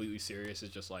being completely serious is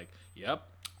just like, yep,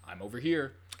 I'm over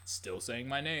here still saying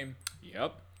my name.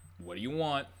 Yep, what do you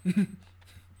want?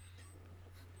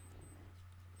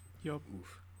 Yup.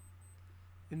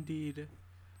 Indeed.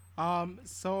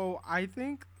 So I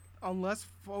think, unless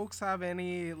folks have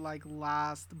any like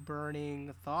last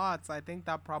burning thoughts, I think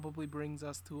that probably brings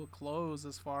us to a close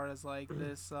as far as like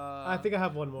this. I think I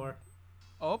have one more.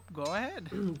 Oh, go ahead.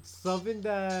 Something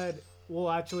that will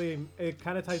actually, it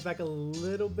kind of ties back a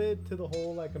little bit to the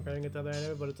whole like comparing it to other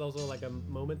anime, but it's also like a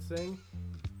moment thing.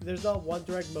 There's not one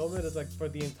direct moment, it's like for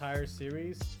the entire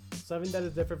series. Something that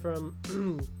is different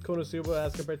from Konosuba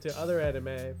as compared to other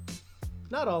anime.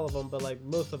 Not all of them, but like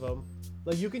most of them.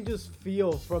 Like, you can just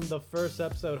feel from the first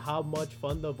episode how much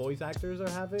fun the voice actors are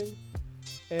having.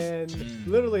 And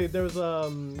literally there's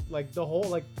like the whole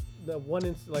like the one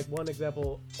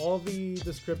example, all the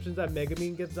descriptions that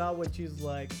Megumin gives out when she's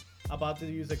like about to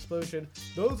use explosion,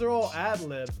 those are all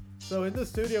ad-lib. So in the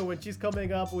studio, when she's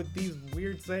coming up with these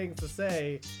weird sayings to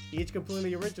say, each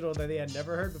completely original that they had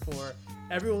never heard before,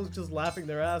 everyone's just laughing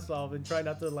their ass off and trying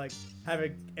not to like have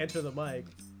it enter the mic.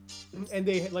 And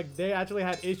they actually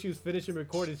had issues finishing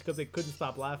recordings because they couldn't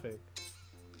stop laughing.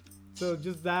 So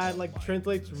just that like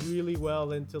translates really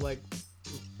well into like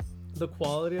the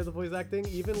quality of the voice acting.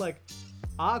 Even like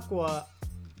Aqua,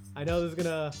 I know this is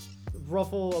gonna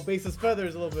ruffle a base's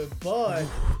feathers a little bit, but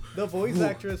the voice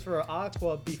actress for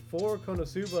Aqua before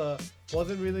Konosuba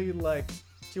wasn't really like,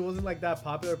 she wasn't like that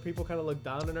popular. People kind of looked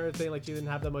down on her, saying like she didn't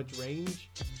have that much range.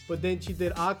 But then she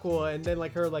did Aqua, and then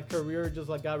like her like career just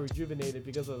like got rejuvenated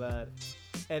because of that,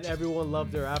 and everyone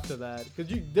loved her after that.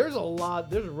 Because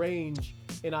there's range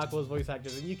in Aqua's voice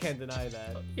actors, and you can't deny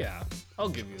that. Yeah, I'll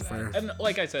give you that. Fair. And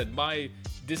like I said, my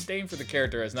disdain for the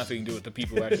character has nothing to do with the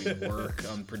people who actually work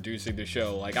on producing the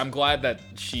show. Like, I'm glad that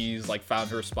she's like found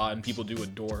her spot and people do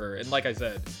adore her. And like I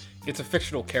said, it's a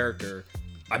fictional character.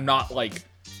 I'm not like,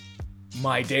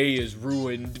 my day is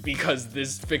ruined because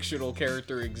this fictional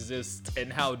character exists,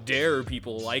 and how dare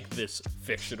people like this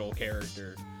fictional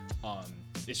character.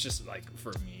 It's just like,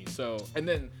 for me. So, and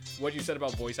then what you said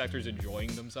about voice actors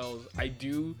enjoying themselves, I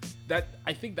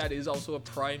think that is also a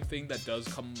prime thing that does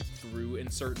come through in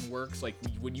certain works. Like,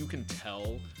 when you can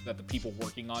tell that the people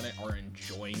working on it are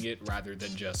enjoying it rather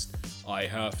than just, I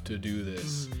have to do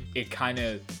this, it kind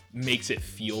of makes it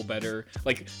feel better.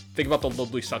 Like, think about the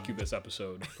Lovely Succubus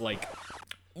episode. Like,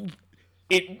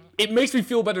 it makes me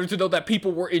feel better to know that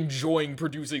people were enjoying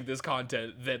producing this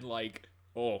content than like,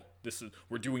 oh,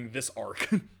 we're doing this arc.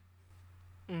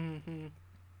 Mm-hmm.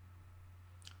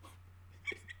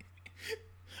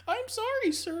 I'm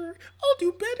sorry, sir. I'll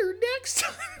do better next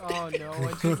time. Oh no!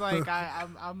 And she's like,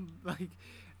 I'm like,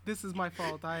 this is my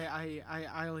fault.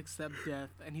 I'll accept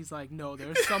death. And he's like, no,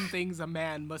 there's some things a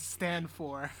man must stand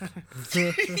for.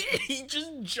 He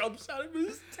just jumps out of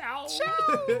his towel.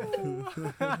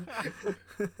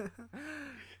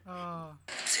 Oh.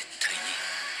 絶対に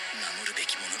守るべ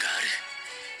きものがある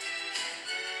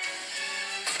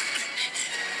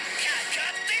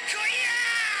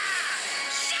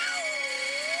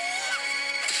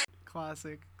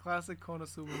Classic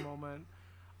Konosuba moment.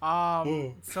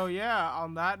 So yeah,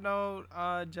 on that note,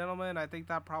 gentlemen, I think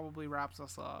that probably wraps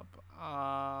us up.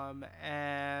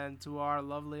 And to our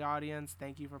lovely audience,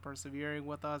 thank you for persevering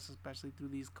with us, especially through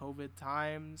these COVID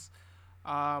times.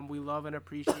 We love and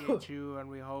appreciate you, and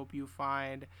we hope you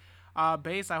find.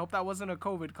 Base, I hope that wasn't a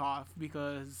COVID cough,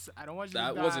 because I don't want you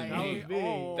That to die. wasn't me.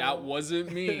 Oh. That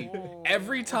wasn't me. Oh.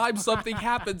 Every time something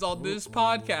happens on this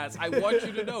podcast, I want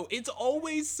you to know it's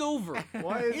always Silver.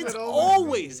 Why is It's it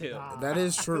always him. That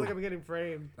is I feel like true. I'm getting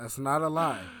framed. That's not a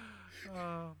lie.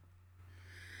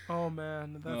 Oh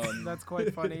man, that's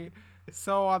quite funny.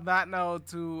 So on that note,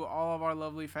 to all of our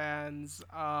lovely fans,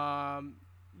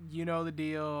 you know the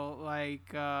deal.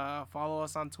 Like, follow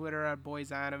us on Twitter at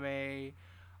Boys Anime.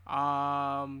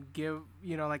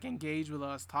 Engage with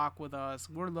us, talk with us.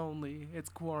 We're lonely. It's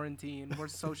quarantine. We're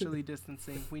socially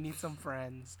distancing. We need some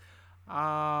friends.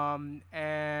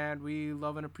 And we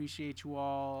love and appreciate you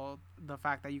all. The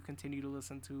fact that you continue to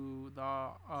listen to the,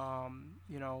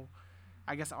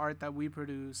 I guess, art that we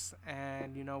produce,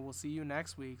 and we'll see you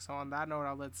next week. So on that note,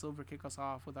 I'll let Silver kick us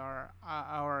off with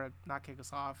not kick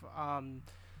us off,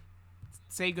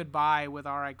 say goodbye with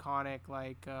our iconic,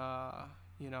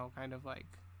 kind of like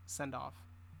send off.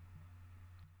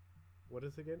 What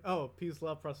is it again? Oh, peace,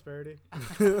 love, prosperity.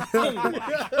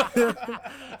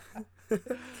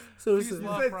 So Peace, it's You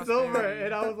love, said silver, prosperity.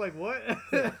 and I was like, what?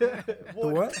 the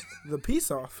what? The peace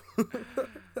off.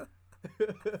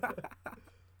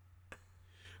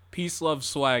 Peace, love,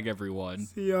 swag, everyone.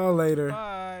 See y'all later.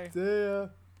 Bye. Yeah.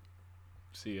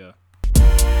 See ya.